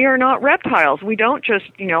 So, we are not reptiles. We don't just,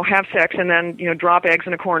 have sex and then, drop eggs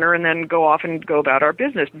in a corner and then go off and go about our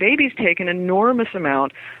business. Babies take an enormous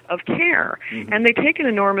amount of care. Mm-hmm. And they take an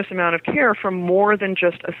enormous amount of care from more than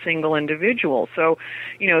just a single individual. So,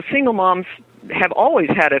 single moms have always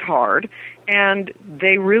had it hard, and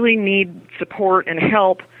they really need support and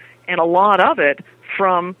help, and a lot of it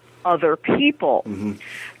from other people. Mm-hmm.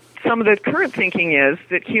 Some of the current thinking is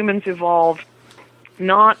that humans evolved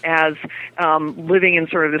not as living in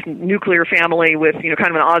sort of this nuclear family with, kind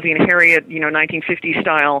of an Ozzie and Harriet, 1950s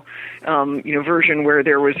style, version where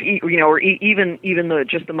there was, or even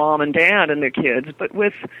just the mom and dad and their kids, but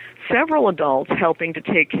with several adults helping to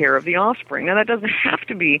take care of the offspring. Now, that doesn't have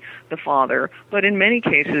to be the father, but in many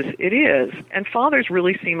cases it is. And fathers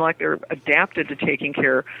really seem like they're adapted to taking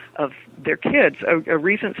care of their kids. A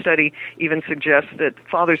recent study even suggests that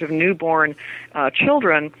fathers of newborn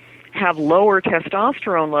children have lower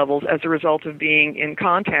testosterone levels as a result of being in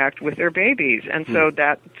contact with their babies. And so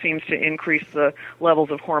that seems to increase the levels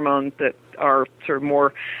of hormones that are sort of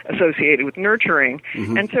more associated with nurturing.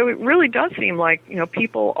 Mm-hmm. And so it really does seem like,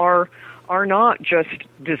 people are not just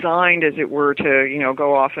designed, as it were, to,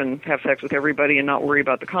 go off and have sex with everybody and not worry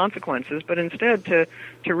about the consequences, but instead to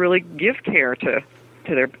really give care to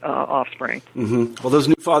their offspring. Mm-hmm. Well, those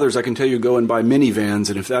new fathers, I can tell you, go and buy minivans,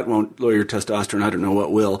 and if that won't lower your testosterone, I don't know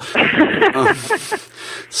what will.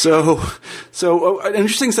 So an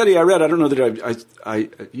interesting study I read. I don't know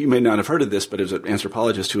that you may not have heard of this, but it was an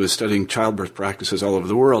anthropologist who was studying childbirth practices all over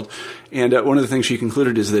the world, and one of the things she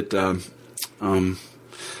concluded is that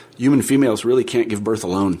human females really can't give birth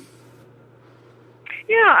alone.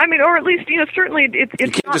 Yeah, I mean, or at least, certainly it's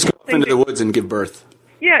you can't not just go off into the woods and give birth.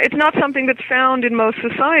 Yeah, it's not something that's found in most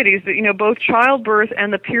societies. That both childbirth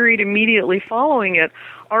and the period immediately following it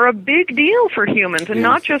are a big deal for humans, and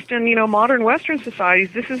not just in modern Western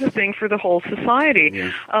societies. This is a thing for the whole society.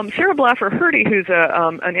 Yeah. Sarah Blaffer-Hrdy, who's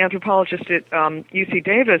an anthropologist at UC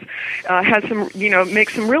Davis, has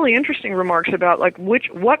makes some really interesting remarks about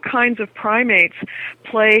what kinds of primates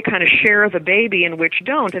share the baby and which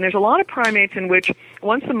don't. And there's a lot of primates in which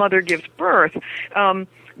once the mother gives birth,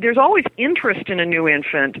 there's always interest in a new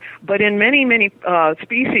infant, but in many, many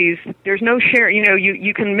species, there's no share.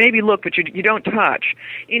 You can maybe look, but you don't touch.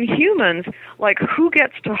 In humans, who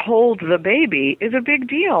gets to hold the baby is a big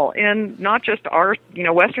deal in not just our,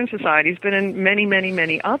 Western societies, but in many, many,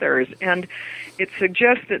 many others. And it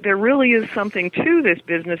suggests that there really is something to this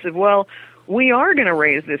business of, well, we are going to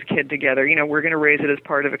raise this kid together. We're going to raise it as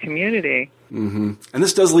part of a community. Mm-hmm. And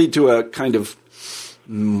this does lead to a kind of,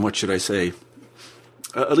 what should I say?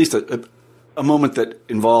 At least a moment that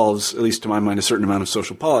involves, at least to my mind, a certain amount of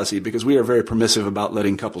social policy, because we are very permissive about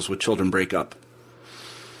letting couples with children break up.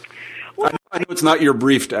 Well, I know it's not your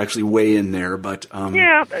brief to actually weigh in there, but...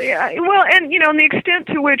 Yeah. Well, and, the extent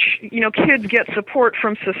to which, kids get support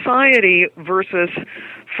from society versus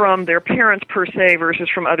from their parents per se versus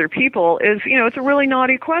from other people is, it's a really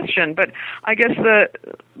naughty question. But I guess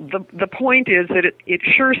the point is that it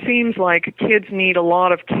sure seems like kids need a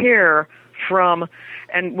lot of care from,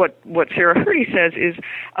 and what Sarah Hrdy says is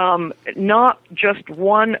not just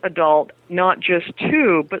one adult, not just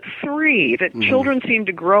two, but three, that children seem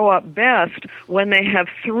to grow up best when they have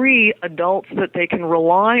three adults that they can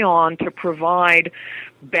rely on to provide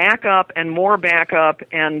backup and more backup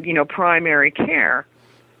and, primary care.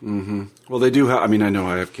 Mm-hmm. Well, they do I know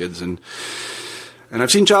I have kids, and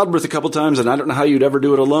I've seen childbirth a couple times, and I don't know how you'd ever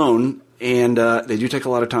do it alone. And they do take a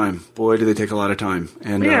lot of time. Boy, do they take a lot of time.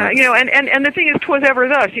 And yeah, and the thing is, 'twas ever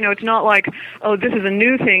thus. It's not like, oh, this is a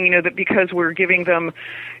new thing. That because we're giving them,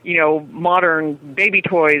 modern baby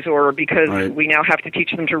toys, or because we now have to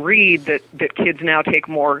teach them to read, that kids now take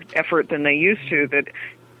more effort than they used to. That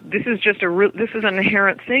this is just this is an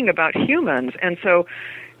inherent thing about humans, and so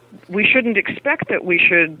we shouldn't expect that we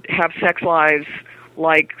should have sex lives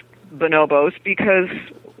like bonobos, because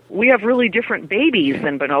we have really different babids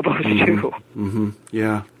than bonobos do. Mm-hmm.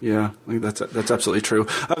 Yeah. I think that's absolutely true.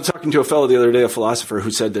 I was talking to a fellow the other day, a philosopher,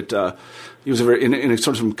 who said that he was in a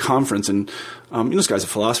sort of conference, and this guy's a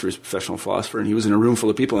philosopher, he's a professional philosopher, and he was in a room full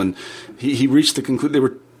of people, and he reached the conclusion, they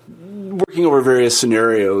were working over various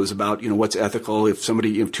scenarios about, what's ethical, if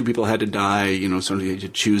two people had to die, somebody had to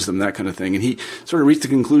choose them, that kind of thing. And he sort of reached the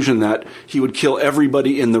conclusion that he would kill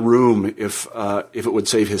everybody in the room if it would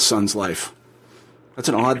save his son's life. That's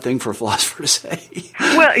an odd thing for a philosopher to say.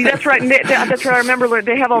 Well, that's right. That's right. I remember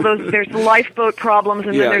they have all those. There's the lifeboat problems,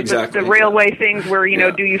 and then there's the railway things where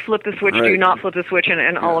do you flip the switch, do you not flip the switch,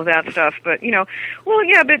 and all of that stuff. But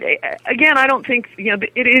but again, I don't think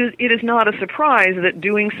it is not a surprise that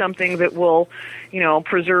doing something that will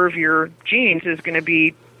preserve your genes is going to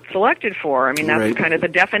be selected for. I mean, that's kind of the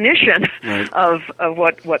definition of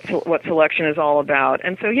what selection is all about.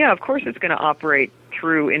 And so, of course, it's going to operate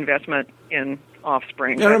through investment in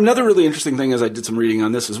offspring. And another really interesting thing, as I did some reading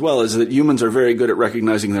on this as well, is that humans are very good at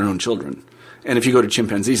recognizing their own children. And if you go to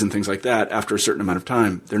chimpanzees and things like that, after a certain amount of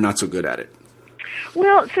time, they're not so good at it.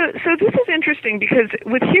 Well, so this is interesting, because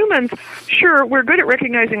with humans, sure, we're good at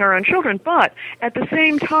recognizing our own children, but at the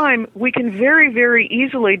same time, we can very, very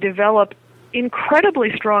easily develop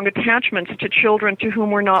incredibly strong attachments to children to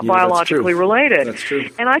whom we're not biologically related. That's true.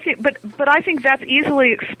 And I think, but I think that's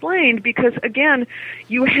easily explained because, again,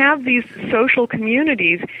 you have these social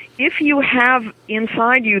communities. If you have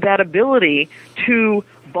inside you that ability to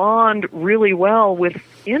bond really well with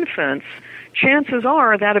infants, chances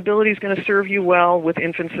are that ability is going to serve you well with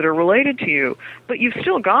infants that are related to you. But you've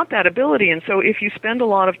still got that ability, and so if you spend a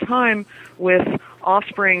lot of time with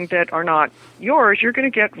offspring that are not yours, you're going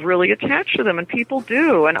to get really attached to them, and people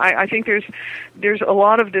do. And I think there's a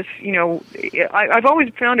lot of this, I've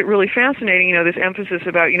always found it really fascinating, this emphasis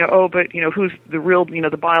about, who's the real,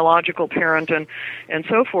 the biological parent and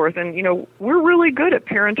so forth. And, we're really good at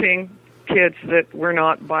parenting kids that we're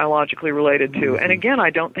not biologically related to. And again,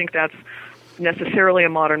 I don't think that's necessarily a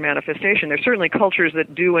modern manifestation. There's certainly cultures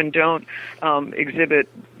that do and don't exhibit,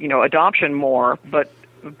 adoption more, but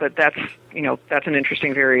but that's an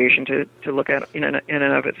interesting variation to look at in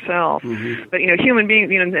and of itself. Mm-hmm. But human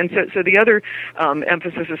beings, and so the other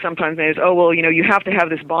emphasis is sometimes made is, oh well, you have to have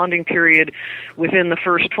this bonding period within the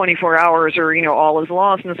first 24 hours, or all is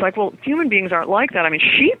lost. And it's like, well, human beings aren't like that. I mean,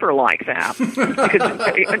 sheep are like that.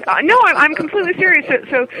 Because, no, I'm completely serious.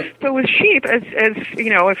 So with sheep, as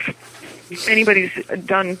if anybody's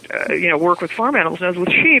done work with farm animals knows,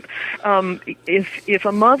 with sheep, if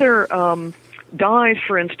a mother dies,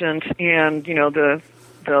 for instance, and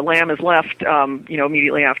the lamb is left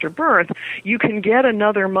immediately after birth, you can get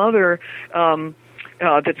another mother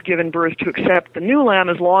that's given birth to accept the new lamb,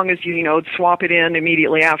 as long as you swap it in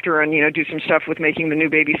immediately after, and do some stuff with making the new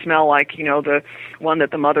baby smell like the one that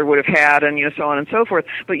the mother would have had, and so on and so forth.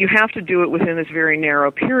 But you have to do it within this very narrow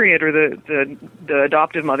period, or the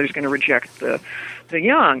adoptive mother's going to reject the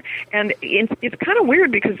young. And it's kind of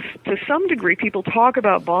weird, because to some degree people talk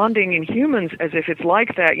about bonding in humans as if it's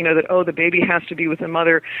like that, that the baby has to be with the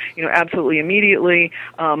mother absolutely immediately,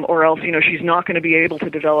 or else she's not going to be able to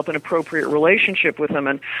develop an appropriate relationship with them.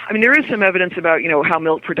 And I mean, there is some evidence about how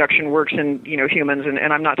milk production works in humans, and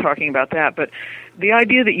I'm not talking about that, but the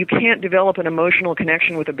idea that you can't develop an emotional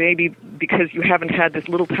connection with a baby because you haven't had this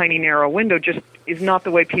little tiny narrow window just is not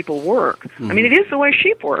the way people work. Mm-hmm. I mean, it is the way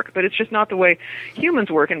sheep work, but it's just not the way humans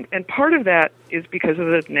work. And part of that is because of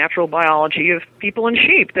the natural biology of people and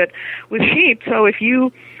sheep, that with sheep, so if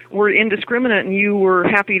you were indiscriminate and you were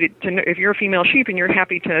happy to if you're a female sheep and you're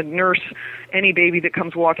happy to nurse any baby that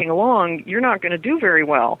comes walking along, you're not going to do very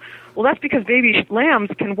well. Well, that's because baby lambs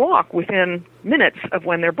can walk within minutes of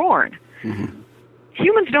when they're born. Mm-hmm.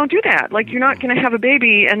 Humans don't do that. Like, you're not going to have a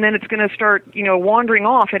baby and then it's going to start, wandering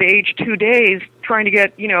off at age 2 days trying to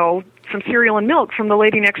get, some cereal and milk from the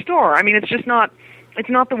lady next door. I mean, it's just not, it's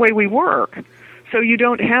not the way we work. So you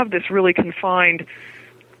don't have this really confined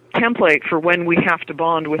template for when we have to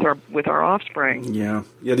bond with our offspring. Yeah.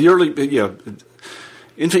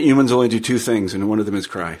 Infant humans only do two things, and one of them is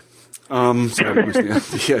cry.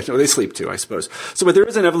 They sleep too, I suppose. So, but there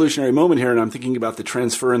is an evolutionary moment here, and I'm thinking about the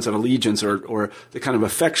transference of allegiance, or the kind of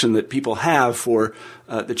affection that people have for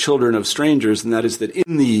the children of strangers, and that is that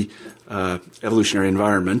in the evolutionary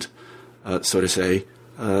environment, so to say,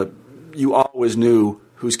 you always knew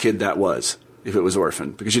whose kid that was if it was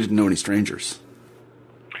orphaned, because you didn't know any strangers.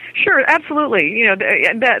 Sure, absolutely.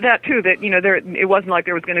 That too. That it wasn't like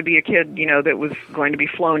there was going to be a kid, that was going to be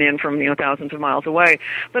flown in from thousands of miles away.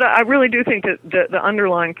 But I really do think that the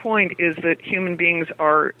underlying point is that human beings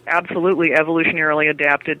are absolutely evolutionarily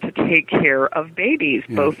adapted to take care of babies,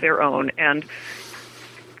 both their own and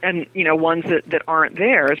ones that aren't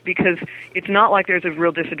theirs, because it's not like there's a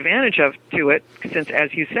real disadvantage to it, since,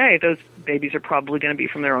 as you say, those babies are probably going to be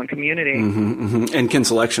from their own community. Mm-hmm, mm-hmm. And kin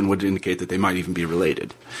selection would indicate that they might even be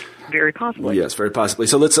related. Very possibly. Yes, very possibly.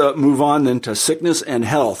 So let's move on then to sickness and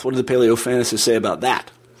health. What do the paleophantasists say about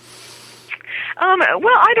that?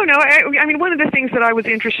 Well, I don't know. I mean, one of the things that I was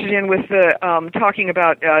interested in with the talking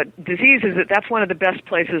about disease is that that's one of the best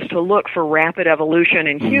places to look for rapid evolution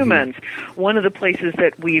in humans. One of the places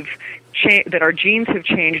that that our genes have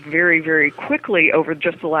changed very, very quickly over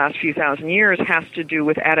just the last few thousand years has to do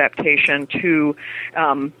with adaptation to,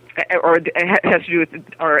 or it has to do with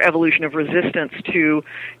our evolution of resistance to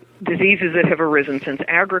diseases that have arisen since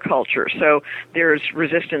agriculture. So there's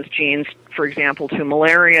resistance genes, for example, to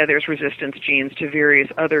malaria. There's resistance genes to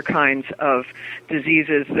various other kinds of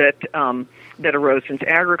diseases that arose since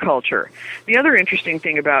agriculture. The other interesting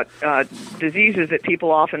thing about diseases that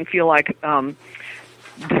people often feel like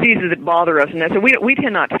diseases that bother us, and so we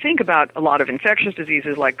tend not to think about a lot of infectious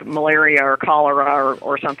diseases like malaria or cholera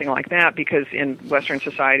or something like that, because in Western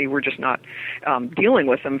society we're just not dealing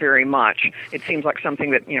with them very much. It seems like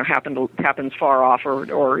something that happens far off,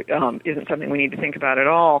 or isn't something we need to think about at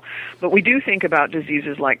all. But we do think about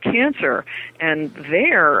diseases like cancer, and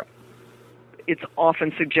it's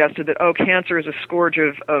often suggested that, cancer is a scourge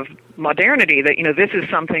of modernity, that, this is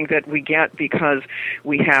something that we get because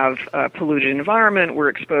we have a polluted environment, we're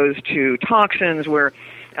exposed to toxins, we're,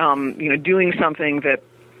 doing something that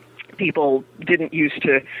people didn't used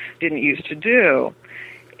to do.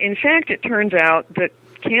 In fact, it turns out that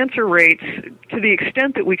cancer rates, to the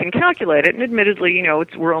extent that we can calculate it, and admittedly,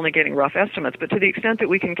 we're only getting rough estimates, but to the extent that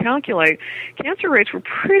we can calculate, cancer rates were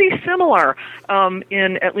pretty similar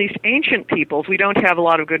in at least ancient peoples. We don't have a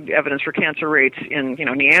lot of good evidence for cancer rates in,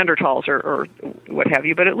 Neanderthals or what have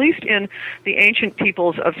you, but at least in the ancient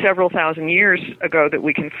peoples of several thousand years ago that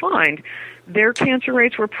we can find, their cancer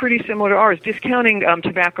rates were pretty similar to ours, discounting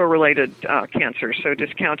tobacco-related cancers, so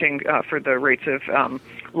discounting for the rates of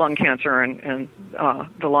lung cancer and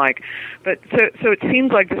the like. But so it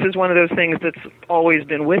seems like this is one of those things that's always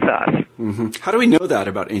been with us. Mm-hmm. How do we know that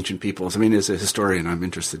about ancient peoples? I mean, as a historian, I'm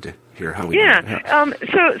interested to hear how we know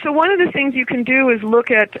that. So one of the things you can do is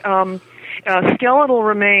look at skeletal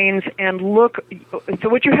remains and look. So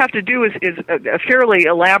what you have to do is a fairly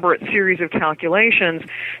elaborate series of calculations,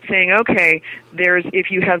 saying, okay, if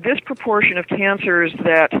you have this proportion of cancers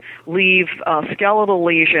that leave skeletal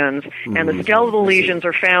lesions, and the skeletal lesions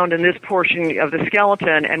are found in this portion of the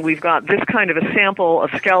skeleton, and we've got this kind of a sample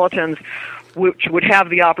of skeletons which would have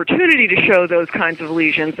the opportunity to show those kinds of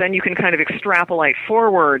lesions, then you can kind of extrapolate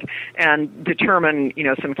forward and determine,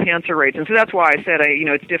 some cancer rates. And so that's why I said,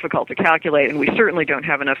 it's difficult to calculate, and we certainly don't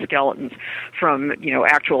have enough skeletons from,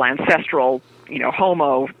 actual ancestral,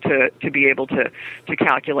 Homo to be able to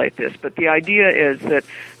calculate this. But the idea is that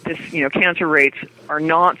this, cancer rates are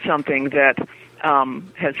not something that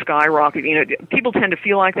has skyrocketed. People tend to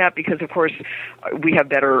feel like that because, of course, we have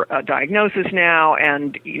better diagnosis now,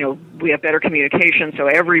 and we have better communication. So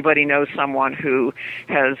everybody knows someone who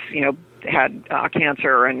has had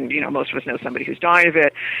cancer, and most of us know somebody who's died of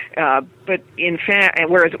it. But in fact,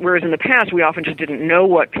 whereas in the past we often just didn't know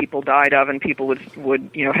what people died of, and people would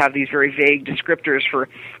have these very vague descriptors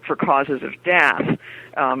for causes of death.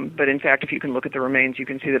 But in fact, if you can look at the remains, you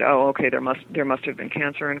can see that there must have been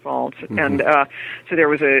cancer involved. Mm-hmm. And so there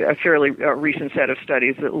was a fairly recent set of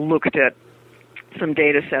studies that looked at some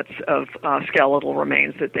data sets of skeletal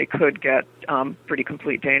remains that they could get pretty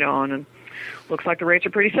complete data on, and looks like the rates are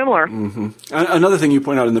pretty similar. Mm-hmm. Another thing you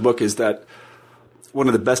point out in the book is that one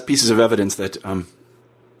of the best pieces of evidence that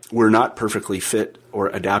we're not perfectly fit or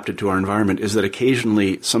adapted to our environment is that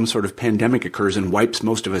occasionally some sort of pandemic occurs and wipes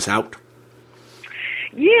most of us out.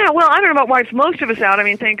 Yeah, well, I don't know about wipes most of us out. I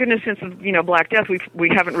mean, thank goodness since Black Death, we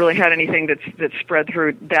haven't really had anything that's spread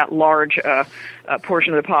through that large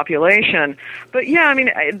portion of the population. But yeah, I mean,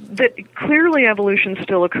 that clearly evolution's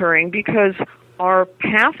still occurring because our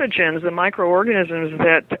pathogens, the microorganisms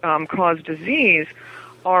that cause disease,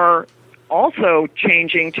 are also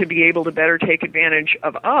changing to be able to better take advantage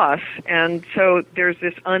of us. And so there's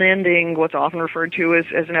this unending, what's often referred to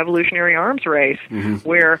as an evolutionary arms race, mm-hmm.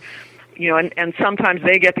 where and sometimes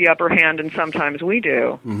they get the upper hand and sometimes we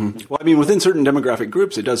do. Mm-hmm. Well, I mean, within certain demographic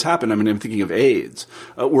groups, it does happen. I mean, I'm thinking of AIDS.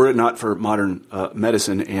 Were it not for modern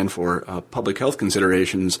medicine and for public health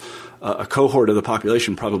considerations, a cohort of the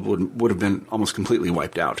population probably would have been almost completely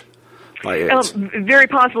wiped out by AIDS. Very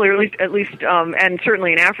possibly, or at least, and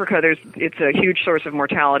certainly in Africa, it's a huge source of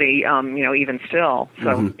mortality, even still. So,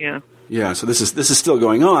 mm-hmm. yeah. Yeah, so this is still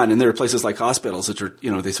going on, and there are places like hospitals that are,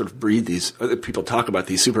 they sort of breed these. People talk about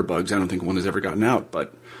these superbugs. I don't think one has ever gotten out,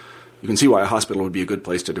 but you can see why a hospital would be a good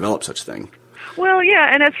place to develop such a thing. Well,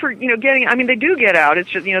 yeah, and as for getting, I mean, they do get out. It's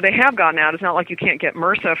just they have gotten out. It's not like you can't get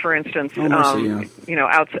MRSA, for instance,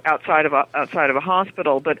 outside of a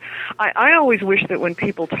hospital. But I always wish that when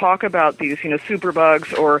people talk about these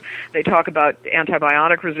superbugs or they talk about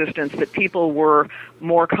antibiotic resistance, that people were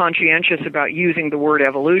more conscientious about using the word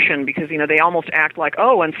evolution, because they almost act like,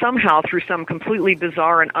 and somehow through some completely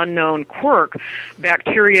bizarre and unknown quirk,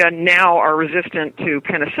 bacteria now are resistant to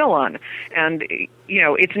penicillin, and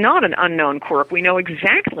it's not an unknown quirk. We know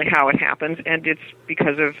exactly how it happens, and it's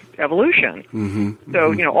because of evolution. Mm-hmm.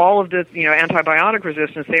 So, all of the, antibiotic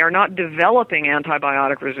resistance, they are not developing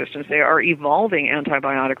antibiotic resistance. They are evolving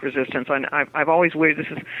antibiotic resistance. And I've always wished, this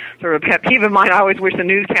is sort of a pet peeve of mine, I always wish the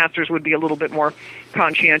newscasters would be a little bit more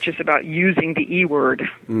conscientious about using the E word.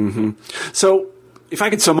 Mm-hmm. So, if I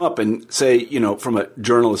could sum up and say, from a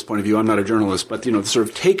journalist point of view, I'm not a journalist, but, the sort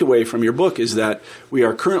of takeaway from your book is that we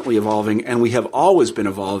are currently evolving, and we have always been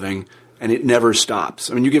evolving, and it never stops.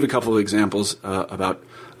 I mean, you give a couple of examples about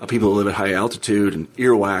people who live at high altitude and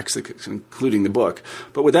earwax, including the book.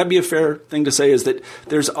 But would that be a fair thing to say, is that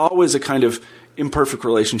there's always a kind of imperfect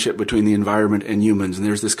relationship between the environment and humans, and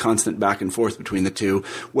there's this constant back and forth between the two.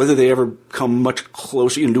 Whether they ever come much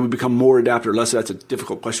closer, do we become more adapted or less, that's a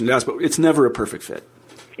difficult question to ask, but it's never a perfect fit.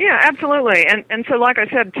 Yeah, absolutely. And so, like I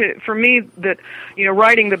said, for me, that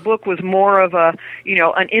writing the book was more of a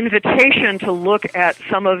an invitation to look at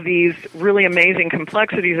some of these really amazing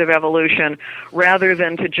complexities of evolution, rather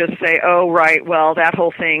than to just say, oh, right, well, that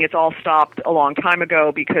whole thing, it's all stopped a long time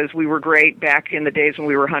ago because we were great back in the days when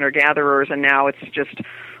we were hunter-gatherers, and now it's just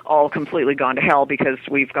all completely gone to hell because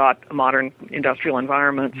we've got a modern industrial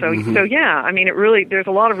environment. So, mm-hmm. So yeah, I mean, there's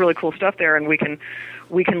a lot of really cool stuff there, and we can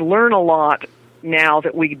learn a lot now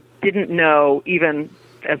that we didn't know even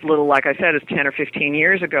as little, like I said, as 10 or 15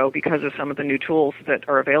 years ago, because of some of the new tools that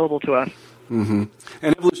are available to us. Mm-hmm.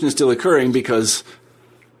 And evolution is still occurring because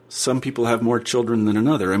some people have more children than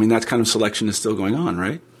another. I mean, that kind of selection is still going on,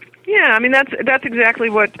 right? Yeah, I mean that's exactly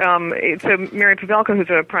what. So Mary Pavelka, who's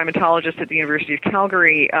a primatologist at the University of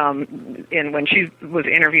Calgary, when she was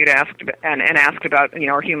interviewed, asked about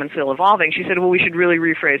are humans still evolving? She said, well, we should really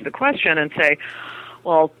rephrase the question and say,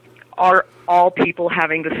 well, are all people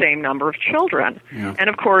having the same number of children? Yeah. And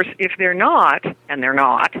of course, if they're not, and they're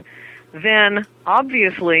not, then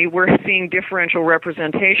obviously we're seeing differential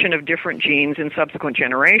representation of different genes in subsequent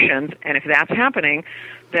generations. And if that's happening,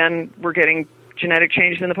 then we're getting genetic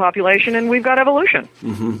changes in the population, and we've got evolution.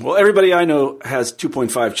 Mm-hmm. Well, everybody I know has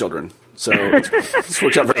 2.5 children, so it's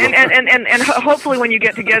worked out very well. And hopefully when you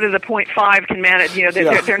get together, the 0.5 can manage,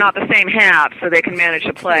 they're not the same halves, so they can manage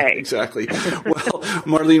to play. Exactly. Well,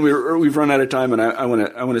 Marlene, we've run out of time, and I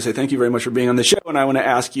want to say thank you very much for being on the show, and I want to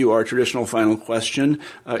ask you our traditional final question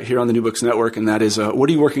here on the New Books Network, and that is, what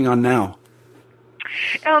are you working on now?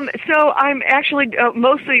 So I'm actually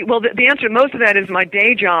mostly, the answer to most of that is my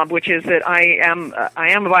day job, which is that I am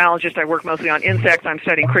a biologist. I work mostly on insects. I'm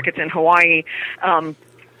studying crickets in Hawaii,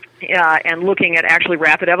 and looking at actually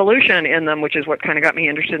rapid evolution in them, which is what kind of got me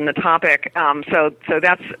interested in the topic. So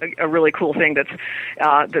that's a really cool thing that's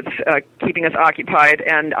keeping us occupied.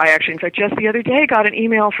 And I actually, in fact, just the other day got an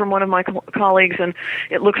email from one of my colleagues, and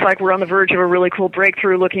it looks like we're on the verge of a really cool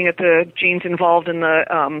breakthrough looking at the genes involved in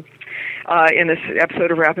the in this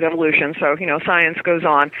episode of Rapid Evolution. So, science goes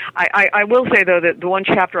on. I will say, though, that the one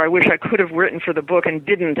chapter I wish I could have written for the book and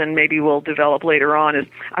didn't, and maybe will develop later on, is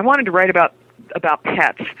I wanted to write about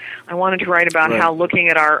pets. I wanted to write about how looking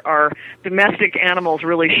at our domestic animals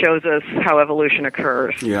really shows us how evolution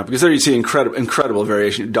occurs. Yeah, because there you see incredible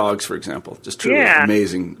variation. Dogs, for example, just truly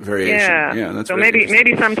amazing variation. Yeah, that's so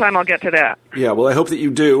maybe sometime I'll get to that. Yeah, well, I hope that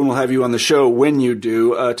you do, and we'll have you on the show when you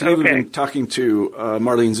do. Today we've been talking to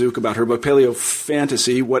Marlene Zuk about her book, Paleo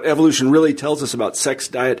Fantasy, What Evolution Really Tells Us About Sex,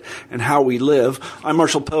 Diet, and How We Live. I'm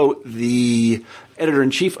Marshall Poe, the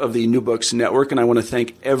editor-in-chief of the New Books Network, and I want to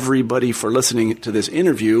thank everybody for listening to this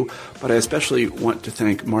interview, but I especially want to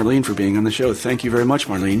thank Marlene for being on the show. Thank you very much,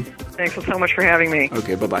 Marlene. Thanks so much for having me.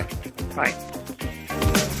 Okay, bye-bye. Bye.